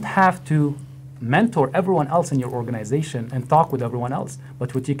that you don't have to mentor everyone else in your organization and talk with everyone else.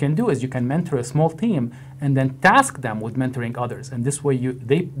 But what you can do is you can mentor a small team and then task them with mentoring others. And this way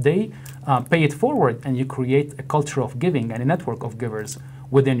they pay it forward and you create a culture of giving and a network of givers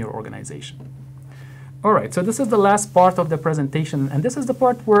within your organization. All right, so this is the last part of the presentation. And this is the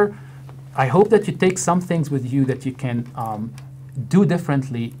part where I hope that you take some things with you that you can do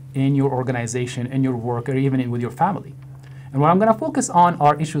differently in your organization, in your work, or even with your family. And what I'm going to focus on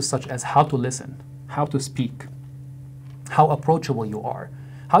are issues such as how to listen, how to speak, how approachable you are,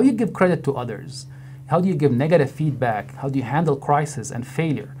 how you give credit to others, how do you give negative feedback, how do you handle crisis and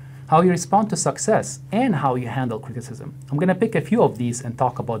failure, how you respond to success, and how you handle criticism. I'm going to pick a few of these and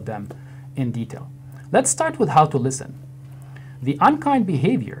talk about them in detail. Let's start with how to listen. The unkind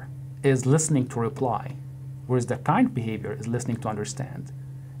behavior is listening to reply, whereas the kind behavior is listening to understand.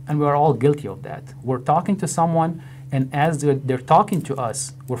 And we're all guilty of that. We're talking to someone, and as they're talking to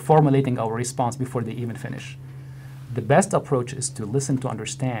us, we're formulating our response before they even finish. The best approach is to listen to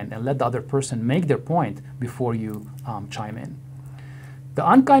understand and let the other person make their point before you chime in. The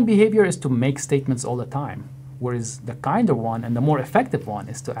unkind behavior is to make statements all the time, whereas the kinder one and the more effective one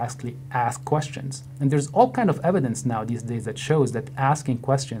is to ask questions. And there's all kind of evidence now these days that shows that asking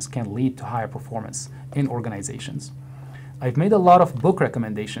questions can lead to higher performance in organizations. I've made a lot of book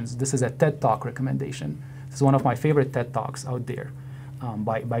recommendations. This is a TED Talk recommendation. This is one of my favorite TED Talks out there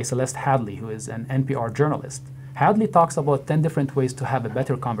by Celeste Hadley, who is an NPR journalist. Hadley talks about 10 different ways to have a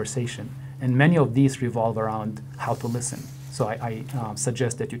better conversation, and many of these revolve around how to listen. So I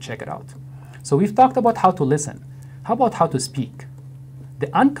suggest that you check it out. So we've talked about how to listen. How about how to speak? The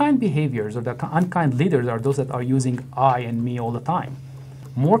unkind behaviors or the unkind leaders are those that are using I and me all the time.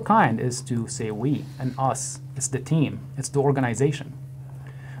 More kind is to say we and us. It's the team. It's the organization.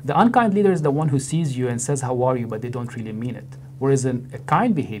 The unkind leader is the one who sees you and says, how are you, but they don't really mean it. Whereas a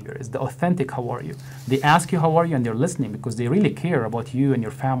kind behavior is the authentic, how are you? They ask you, how are you, and they're listening because they really care about you and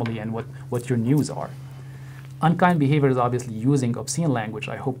your family and what your news are. Unkind behavior is obviously using obscene language.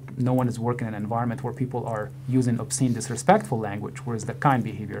 I hope no one is working in an environment where people are using obscene, disrespectful language, whereas the kind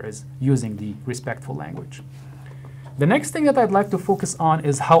behavior is using the respectful language. The next thing that I'd like to focus on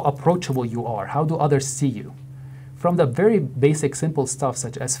is how approachable you are. How do others see you? From the very basic, simple stuff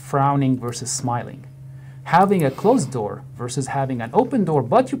such as frowning versus smiling. Having a closed door versus having an open door,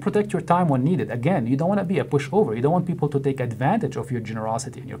 but you protect your time when needed. Again, you don't want to be a pushover. You don't want people to take advantage of your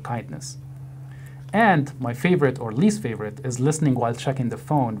generosity and your kindness. And my favorite or least favorite is listening while checking the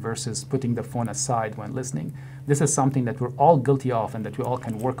phone versus putting the phone aside when listening. This is something that we're all guilty of and that we all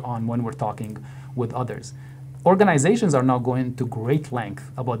can work on when we're talking with others. Organizations are now going to great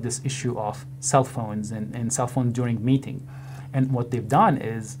length about this issue of cell phones and cell phones during meeting. And what they've done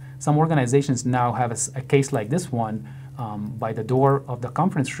is some organizations now have a case like this one by the door of the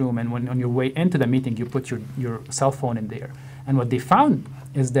conference room, and when on your way into the meeting, you put your cell phone in there. And what they found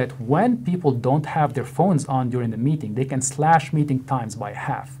is that when people don't have their phones on during the meeting, they can slash meeting times by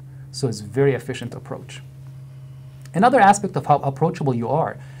half. So it's a very efficient approach. Another aspect of how approachable you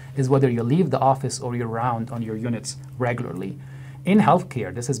are is whether you leave the office or you're around on your units regularly. In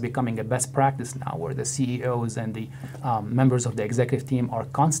healthcare, this is becoming a best practice now, where the CEOs and the members of the executive team are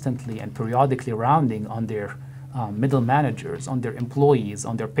constantly and periodically rounding on their middle managers, on their employees,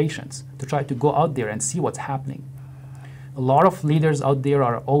 on their patients, to try to go out there and see what's happening. A lot of leaders out there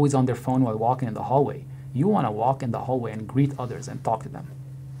are always on their phone while walking in the hallway. You want to walk in the hallway and greet others and talk to them.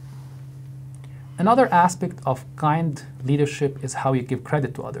 Another aspect of kind leadership is how you give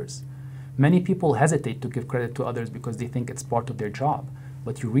credit to others. Many people hesitate to give credit to others because they think it's part of their job,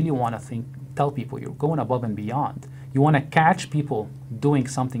 but you really want to tell people you're going above and beyond. You want to catch people doing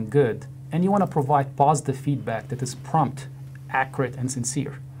something good, and you want to provide positive feedback that is prompt, accurate, and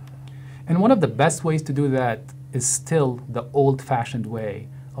sincere. And one of the best ways to do that is still the old-fashioned way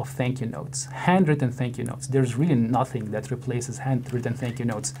of thank you notes, handwritten thank you notes. There's really nothing that replaces handwritten thank you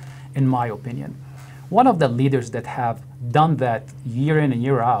notes, in my opinion. One of the leaders that have done that year in and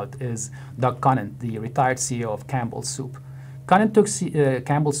year out is Doug Conant, the retired CEO of Campbell's Soup. Conant took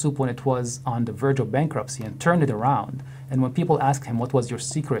Campbell's Soup when it was on the verge of bankruptcy and turned it around. And when people asked him, what was your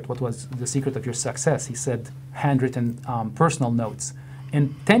secret? What was the secret of your success? He said, handwritten personal notes.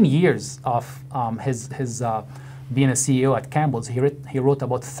 In 10 years of his being a CEO at Campbell's, he wrote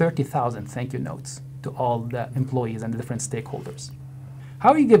about 30,000 thank you notes to all the employees and the different stakeholders.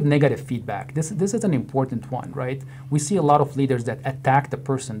 How you give negative feedback? This is an important one, right? We see a lot of leaders that attack the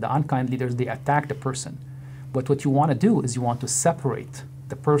person. The unkind leaders, they attack the person. But what you want to do is you want to separate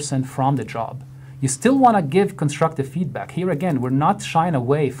the person from the job. You still want to give constructive feedback. Here again, we're not shying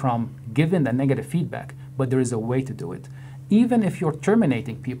away from giving the negative feedback, but there is a way to do it. Even if you're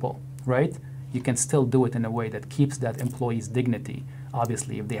terminating people, right? You can still do it in a way that keeps that employee's dignity,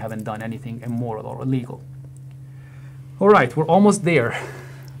 obviously, if they haven't done anything immoral or illegal. All right, we're almost there.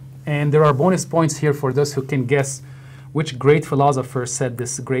 And there are bonus points here for those who can guess which great philosopher said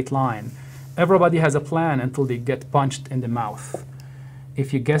this great line. Everybody has a plan until they get punched in the mouth.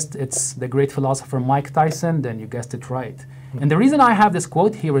 If you guessed it's the great philosopher Mike Tyson, then you guessed it right. And the reason I have this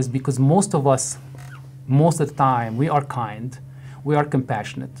quote here is because most of us, most of the time, we are kind, we are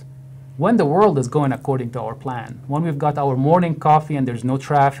compassionate. When the world is going according to our plan, when we've got our morning coffee and there's no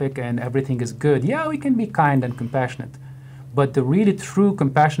traffic and everything is good, yeah, we can be kind and compassionate. But the really true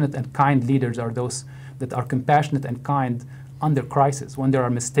compassionate and kind leaders are those that are compassionate and kind under crisis, when there are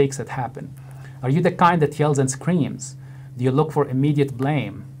mistakes that happen. Are you the kind that yells and screams? Do you look for immediate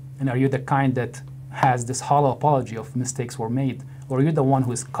blame? And are you the kind that has this hollow apology of mistakes were made? Or are you the one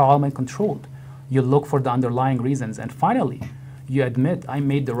who is calm and controlled? You look for the underlying reasons. And finally, you admit, I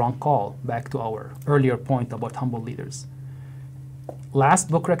made the wrong call, back to our earlier point about humble leaders. Last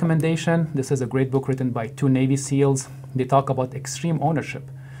book recommendation, this is a great book written by 2 Navy SEALs. They talk about extreme ownership,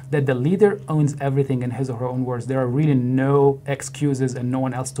 that the leader owns everything in his or her own words. There are really no excuses and no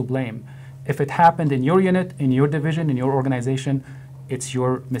one else to blame. If it happened in your unit, in your division, in your organization, it's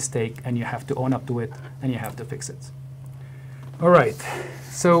your mistake and you have to own up to it and you have to fix it. All right,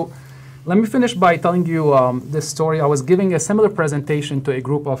 so let me finish by telling you this story. I was giving a similar presentation to a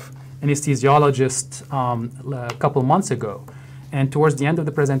group of anesthesiologists a couple months ago. And towards the end of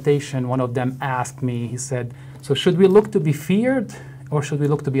the presentation, one of them asked me, he said, so should we look to be feared or should we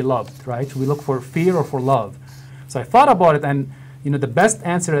look to be loved, right? Should we look for fear or for love? So I thought about it, and the best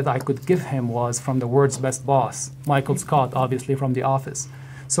answer that I could give him was from the world's best boss, Michael Scott, obviously from The Office.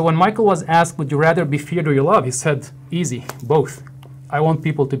 So when Michael was asked, would you rather be feared or you love? He said, easy, both. I want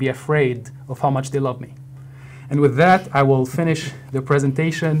people to be afraid of how much they love me. And with that, I will finish the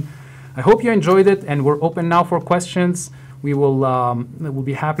presentation. I hope you enjoyed it, and we're open now for questions. We'll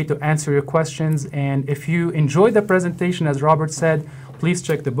be happy to answer your questions. And if you enjoyed the presentation, as Robert said, please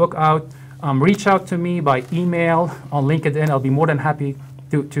check the book out. Reach out to me by email, on LinkedIn. I'll be more than happy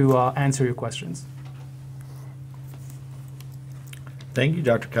to answer your questions. Thank you,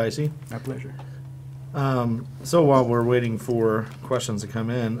 Dr. Kaissi. My pleasure. So while we're waiting for questions to come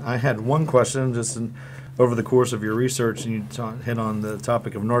in, I had one question over the course of your research, and you hit on the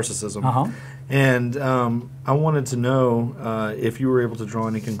topic of narcissism. And I wanted to know if you were able to draw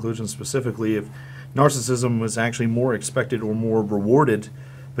any conclusions specifically if narcissism was actually more expected or more rewarded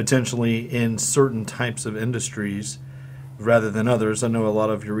potentially in certain types of industries rather than others. I know a lot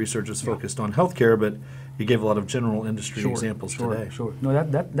of your research is focused on healthcare, but you gave a lot of general industry examples today. Sure. No,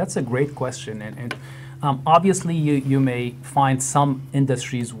 that's a great question. And obviously you may find some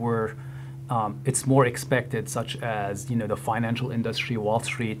industries where it's more expected, such as the financial industry, Wall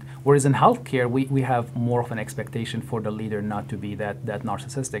Street. Whereas in healthcare, we have more of an expectation for the leader not to be that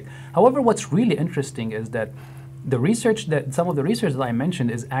narcissistic. However, what's really interesting is that some of the research that I mentioned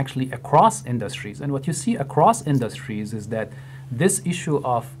is actually across industries. And what you see across industries is that this issue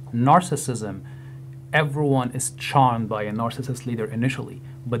of narcissism, everyone is charmed by a narcissist leader initially,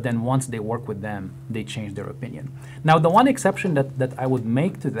 but then once they work with them, they change their opinion. Now, the one exception that I would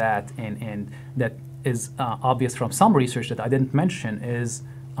make to that, and that is obvious from some research that I didn't mention, is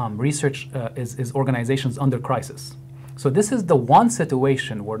is organizations under crisis. So this is the one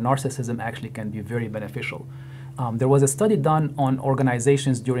situation where narcissism actually can be very beneficial. There was a study done on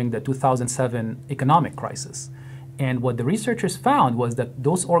organizations during the 2007 economic crisis. And what the researchers found was that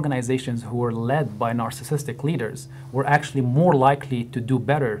those organizations who were led by narcissistic leaders were actually more likely to do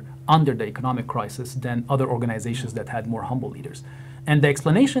better under the economic crisis than other organizations that had more humble leaders. And the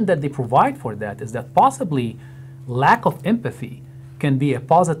explanation that they provide for that is that possibly lack of empathy can be a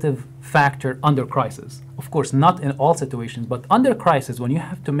positive factor under crisis. Of course, not in all situations, but under crisis, when you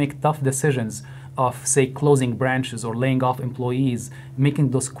have to make tough decisions of, say, closing branches or laying off employees, making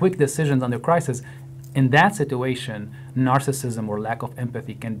those quick decisions under crisis, in that situation, narcissism or lack of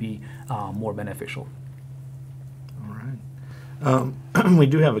empathy can be more beneficial. All right. We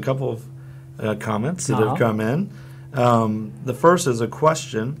do have a couple of comments that have come in. The first is a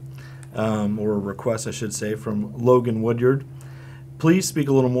question, or a request, I should say, from Logan Woodyard. Please speak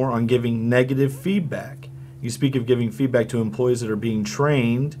a little more on giving negative feedback. You speak of giving feedback to employees that are being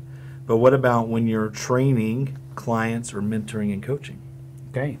trained, but what about when you're training clients or mentoring and coaching?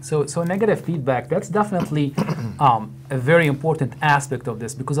 Okay, so negative feedback, that's definitely a very important aspect of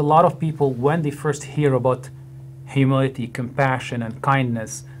this, because a lot of people, when they first hear about humility, compassion, and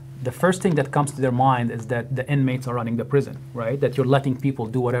kindness, the first thing that comes to their mind is that the inmates are running the prison, right? That you're letting people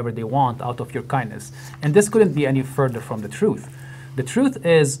do whatever they want out of your kindness. And this couldn't be any further from the truth. The truth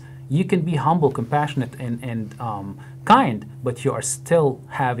is, you can be humble, compassionate, and kind, but you are still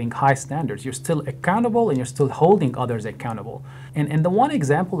having high standards. You're still accountable, and you're still holding others accountable. And the one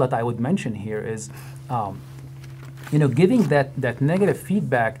example that I would mention here is, giving that negative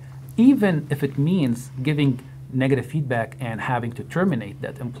feedback, even if it means giving negative feedback and having to terminate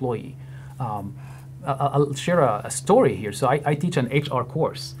that employee. I'll share a story here. So I teach an HR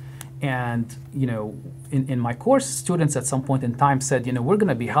course. And in my course, students at some point in time said, we're going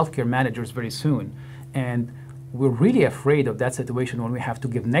to be healthcare managers very soon. And we're really afraid of that situation when we have to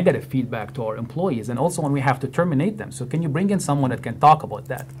give negative feedback to our employees, and also when we have to terminate them. So can you bring in someone that can talk about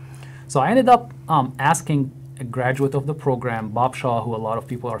that? So I ended up asking a graduate of the program, Bob Shaw, who a lot of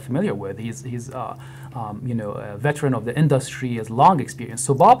people are familiar with. He's a veteran of the industry, has long experience.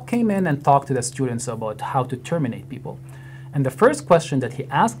 So Bob came in and talked to the students about how to terminate people. And the first question that he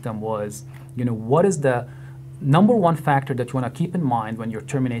asked them was, what is the number one factor that you want to keep in mind when you're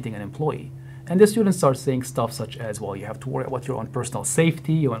terminating an employee? And the students start saying stuff such as, well, you have to worry about your own personal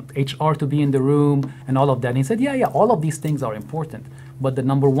safety, you want HR to be in the room, and all of that. And he said, yeah, all of these things are important. But the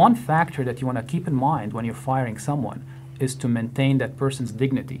number one factor that you want to keep in mind when you're firing someone is to maintain that person's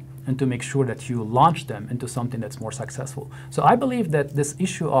dignity and to make sure that you launch them into something that's more successful. So I believe that this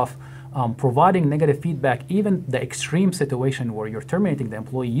issue of providing negative feedback, even the extreme situation where you're terminating the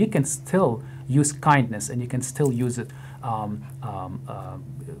employee, you can still use kindness and you can still use it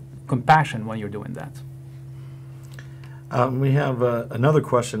compassion when you're doing that. We have another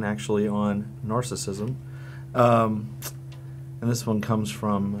question actually on narcissism. And this one comes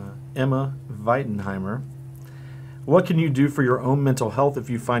from Emma Weitenheimer. What can you do for your own mental health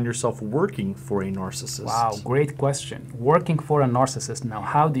if you find yourself working for a narcissist? Wow, great question. Working for a narcissist. Now,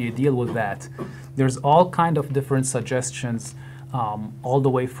 how do you deal with that? There's all kind of different suggestions, all the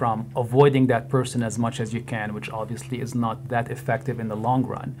way from avoiding that person as much as you can, which obviously is not that effective in the long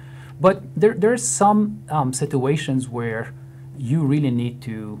run. But there's some situations where you really need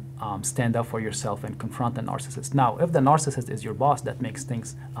to stand up for yourself and confront the narcissist. Now, if the narcissist is your boss, that makes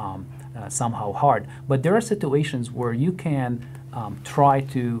things somehow hard. But there are situations where you can try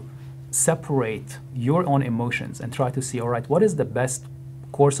to separate your own emotions and try to see, all right, what is the best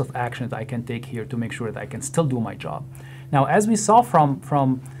course of action that I can take here to make sure that I can still do my job? Now, as we saw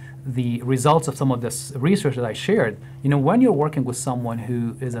from the results of some of this research that I shared, when you're working with someone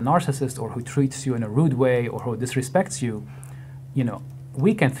who is a narcissist or who treats you in a rude way or who disrespects you,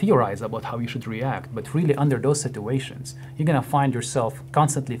 we can theorize about how you should react, but really under those situations, you're going to find yourself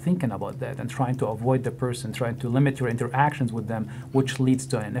constantly thinking about that and trying to avoid the person, trying to limit your interactions with them, which leads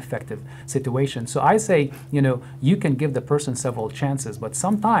to an ineffective situation. So I say, you can give the person several chances, but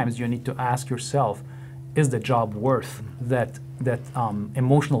sometimes you need to ask yourself, is the job worth that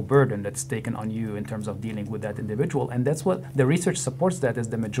emotional burden that's taken on you in terms of dealing with that individual? And that's what the research supports, that is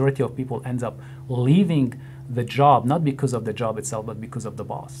the majority of people ends up leaving the job, not because of the job itself, but because of the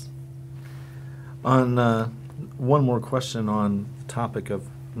boss. On one more question on the topic of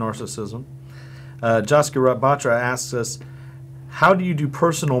narcissism, Jaskirat Batra asks us, how do you do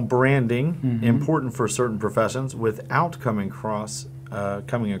personal branding, important for certain professions, without coming across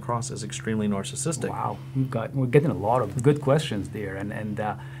as extremely narcissistic? Wow, we're getting a lot of good questions there, and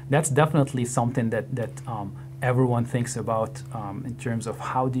that's definitely something that everyone thinks about in terms of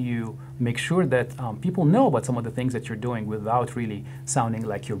how do you make sure that people know about some of the things that you're doing without really sounding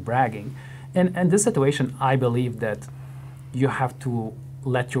like you're bragging. And this situation, I believe that you have to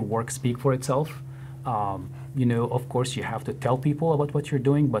let your work speak for itself. Of course, you have to tell people about what you're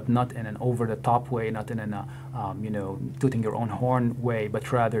doing, but not in an over-the-top way, not in a, tooting your own horn way,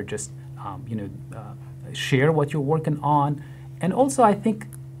 but rather just, share what you're working on. And also, I think,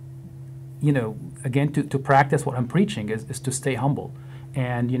 again, to practice what I'm preaching is to stay humble.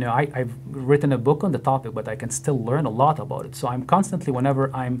 And, I've written a book on the topic, but I can still learn a lot about it. So I'm constantly,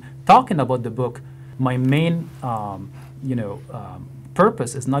 whenever I'm talking about the book, my main,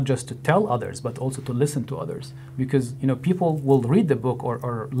 purpose is not just to tell others, but also to listen to others. Because, people will read the book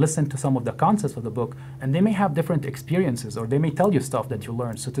or listen to some of the concepts of the book, and they may have different experiences, or they may tell you stuff that you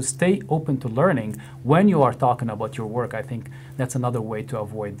learn. So to stay open to learning when you are talking about your work, I think that's another way to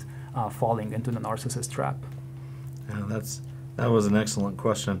avoid falling into the narcissist trap. Yeah, that was an excellent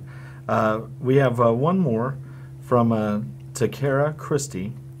question. We have one more from Takara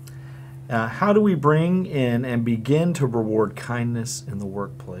Christie. How do we bring in and begin to reward kindness in the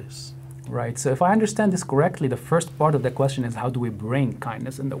workplace? Right. So if I understand this correctly, the first part of the question is how do we bring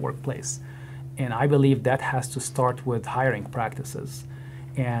kindness in the workplace? And I believe that has to start with hiring practices.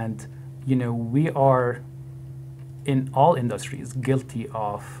 And, we are in all industries guilty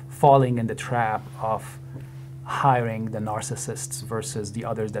of falling in the trap of hiring the narcissists versus the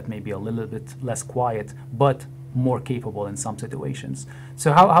others that may be a little bit less quiet, but more capable in some situations.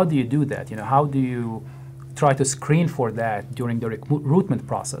 So how do you do that? How do you try to screen for that during the recruitment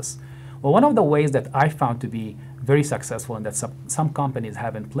process? Well, one of the ways that I found to be very successful and that some companies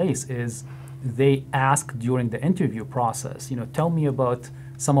have in place is they ask during the interview process, tell me about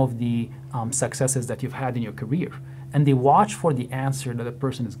some of the successes that you've had in your career. And they watch for the answer that the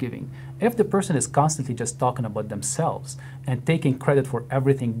person is giving. If the person is constantly just talking about themselves and taking credit for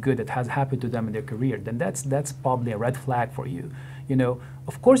everything good that has happened to them in their career, then that's probably a red flag for you.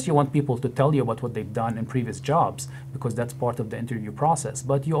 Of course you want people to tell you about what they've done in previous jobs because that's part of the interview process,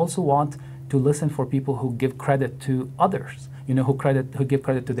 but you also want to listen for people who give credit to others, who give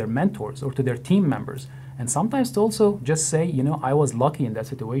credit to their mentors or to their team members. And sometimes to also just say, I was lucky in that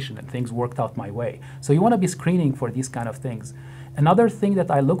situation and things worked out my way. So you want to be screening for these kind of things. Another thing that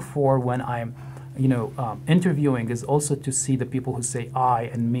I look for when I'm interviewing is also to see the people who say I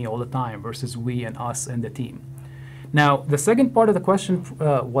and me all the time versus we and us and the team. Now, the second part of the question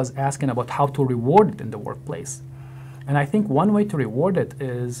was asking about how to reward it in the workplace. And I think one way to reward it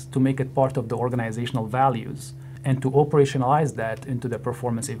is to make it part of the organizational values and to operationalize that into the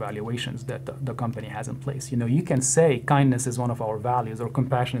performance evaluations that the company has in place. You can say kindness is one of our values or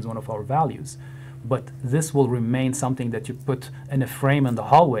compassion is one of our values, but this will remain something that you put in a frame in the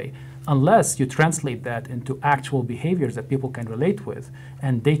hallway unless you translate that into actual behaviors that people can relate with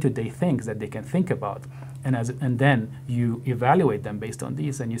and day-to-day things that they can think about. And then you evaluate them based on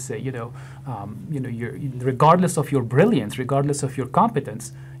these, and you say, regardless of your brilliance, regardless of your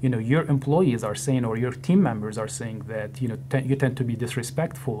competence, your employees are saying, or your team members are saying that you tend to be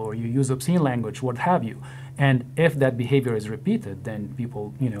disrespectful, or you use obscene language, what have you. And if that behavior is repeated, then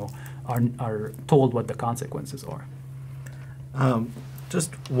people, are told what the consequences are.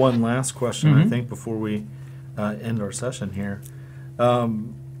 Just one last question, I think, before we end our session here.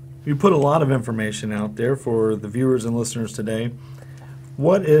 You put a lot of information out there for the viewers and listeners today.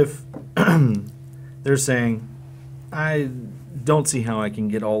 What if they're saying, I don't see how I can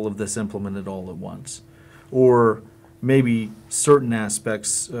get all of this implemented all at once? Or maybe certain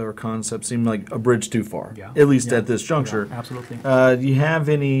aspects or concepts seem like a bridge too far, at least at this juncture. Yeah, absolutely. Do you have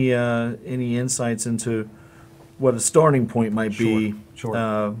any insights into what a starting point might be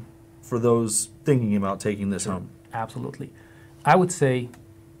for those thinking about taking this home? Absolutely. I would say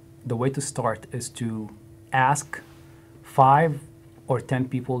the way to start is to ask 5 or 10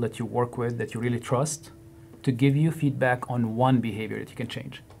 people that you work with that you really trust to give you feedback on one behavior that you can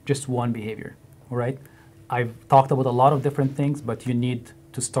change. Just one behavior, all right? I've talked about a lot of different things, but you need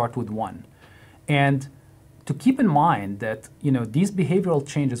to start with one. And to keep in mind that, these behavioral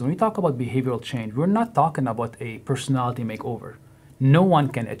changes, when we talk about behavioral change, we're not talking about a personality makeover. No one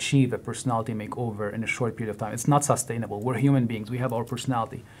can achieve a personality makeover in a short period of time. It's not sustainable. We're human beings. We have our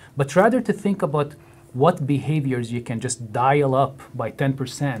personality. But rather to think about what behaviors you can just dial up by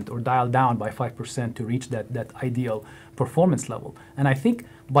 10% or dial down by 5% to reach that ideal performance level. And I think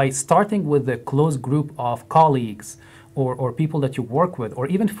by starting with a close group of colleagues or people that you work with or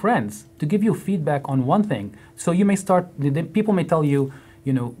even friends to give you feedback on one thing. So you may start, people may tell you,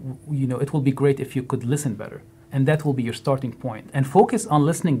 it will be great if you could listen better. And that will be your starting point. And focus on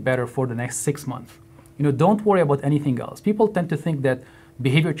listening better for the next 6 months. Don't worry about anything else. People tend to think that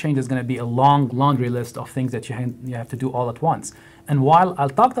behavior change is going to be a long laundry list of things that you have to do all at once. And while I'll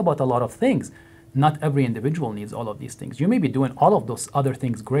talk about a lot of things, not every individual needs all of these things. You may be doing all of those other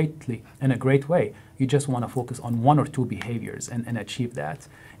things greatly in a great way. You just want to focus on 1 or 2 behaviors and achieve that.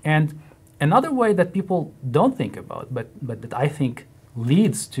 And another way that people don't think about, but that I think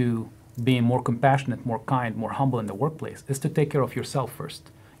leads to being more compassionate, more kind, more humble in the workplace is to take care of yourself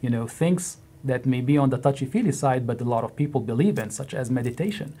first. Things that may be on the touchy-feely side, but a lot of people believe in, such as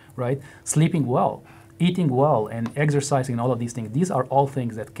meditation, right? Sleeping well, eating well, and exercising, all of these things. These are all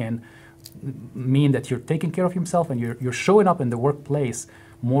things that can mean that you're taking care of yourself and you're showing up in the workplace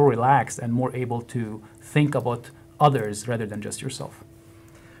more relaxed and more able to think about others rather than just yourself.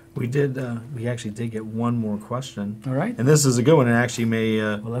 We actually did get one more question. All right. And this is a good one. It actually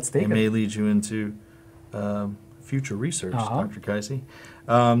may lead you into future research, Dr. Kaissi.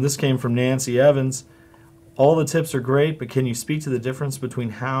 This came from Nancy Evans. All the tips are great, but can you speak to the difference between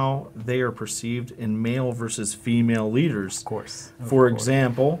how they are perceived in male versus female leaders? Of course. For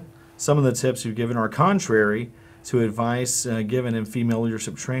example, some of the tips you've given are contrary to advice given in female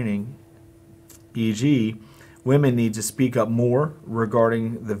leadership training, e.g., women need to speak up more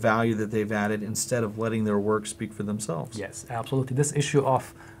regarding the value that they've added instead of letting their work speak for themselves. Yes, absolutely. This issue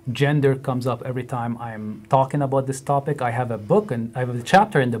of gender comes up every time I'm talking about this topic. I have a book, and I have a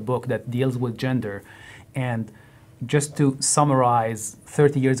chapter in the book that deals with gender. And just to summarize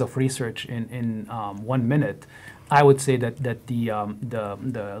 30 years of research in 1 minute, I would say that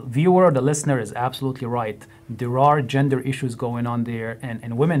the viewer or the listener is absolutely right. There are gender issues going on there,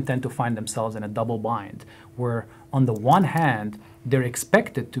 and women tend to find themselves in a double bind, where on the one hand, they're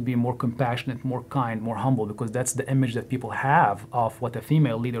expected to be more compassionate, more kind, more humble, because that's the image that people have of what a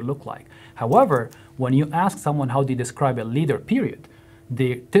female leader looks like. However, when you ask someone how they describe a leader, period,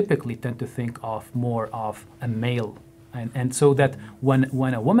 they typically tend to think of more of a male And so that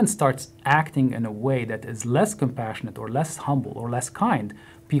when a woman starts acting in a way that is less compassionate or less humble or less kind,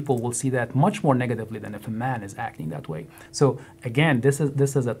 people will see that much more negatively than if a man is acting that way. So again, this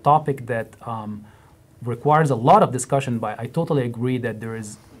is a topic that requires a lot of discussion, but I totally agree that there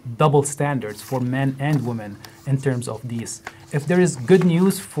is double standards for men and women in terms of these. If there is good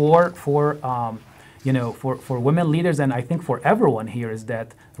news for women leaders, and I think for everyone here, is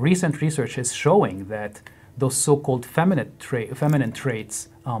that recent research is showing that those so-called feminine traits,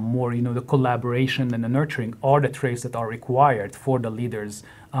 the collaboration and the nurturing, are the traits that are required for the leaders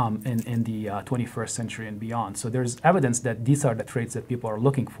in the 21st century and beyond. So there's evidence that these are the traits that people are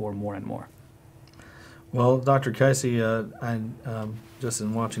looking for more and more. Well, Dr. Kaissi, just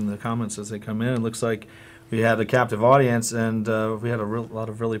in watching the comments as they come in, it looks like we had a captive audience, and we had a lot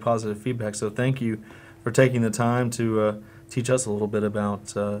of really positive feedback. So thank you for taking the time to teach us a little bit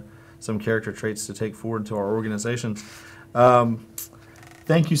about some character traits to take forward to our organization.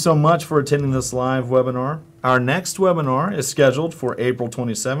 Thank you so much for attending this live webinar. Our next webinar is scheduled for April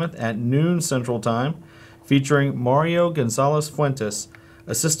 27th at noon Central Time, featuring Mario Gonzalez Fuentes,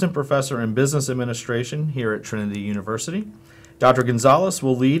 Assistant Professor in Business Administration here at Trinity University. Dr. Gonzalez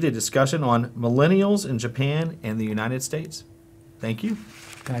will lead a discussion on millennials in Japan and the United States. Thank you.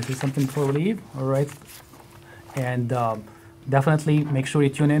 Can I say something before we leave? All right. And definitely make sure you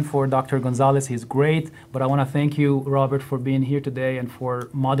tune in for Dr. Gonzalez. He's great. But I want to thank you, Robert, for being here today and for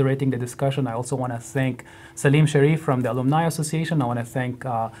moderating the discussion. I also want to thank Salim Sharif from the Alumni Association. I want to thank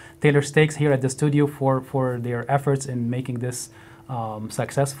Taylor Stakes here at the studio for their efforts in making this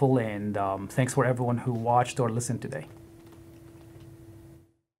successful. And thanks for everyone who watched or listened today.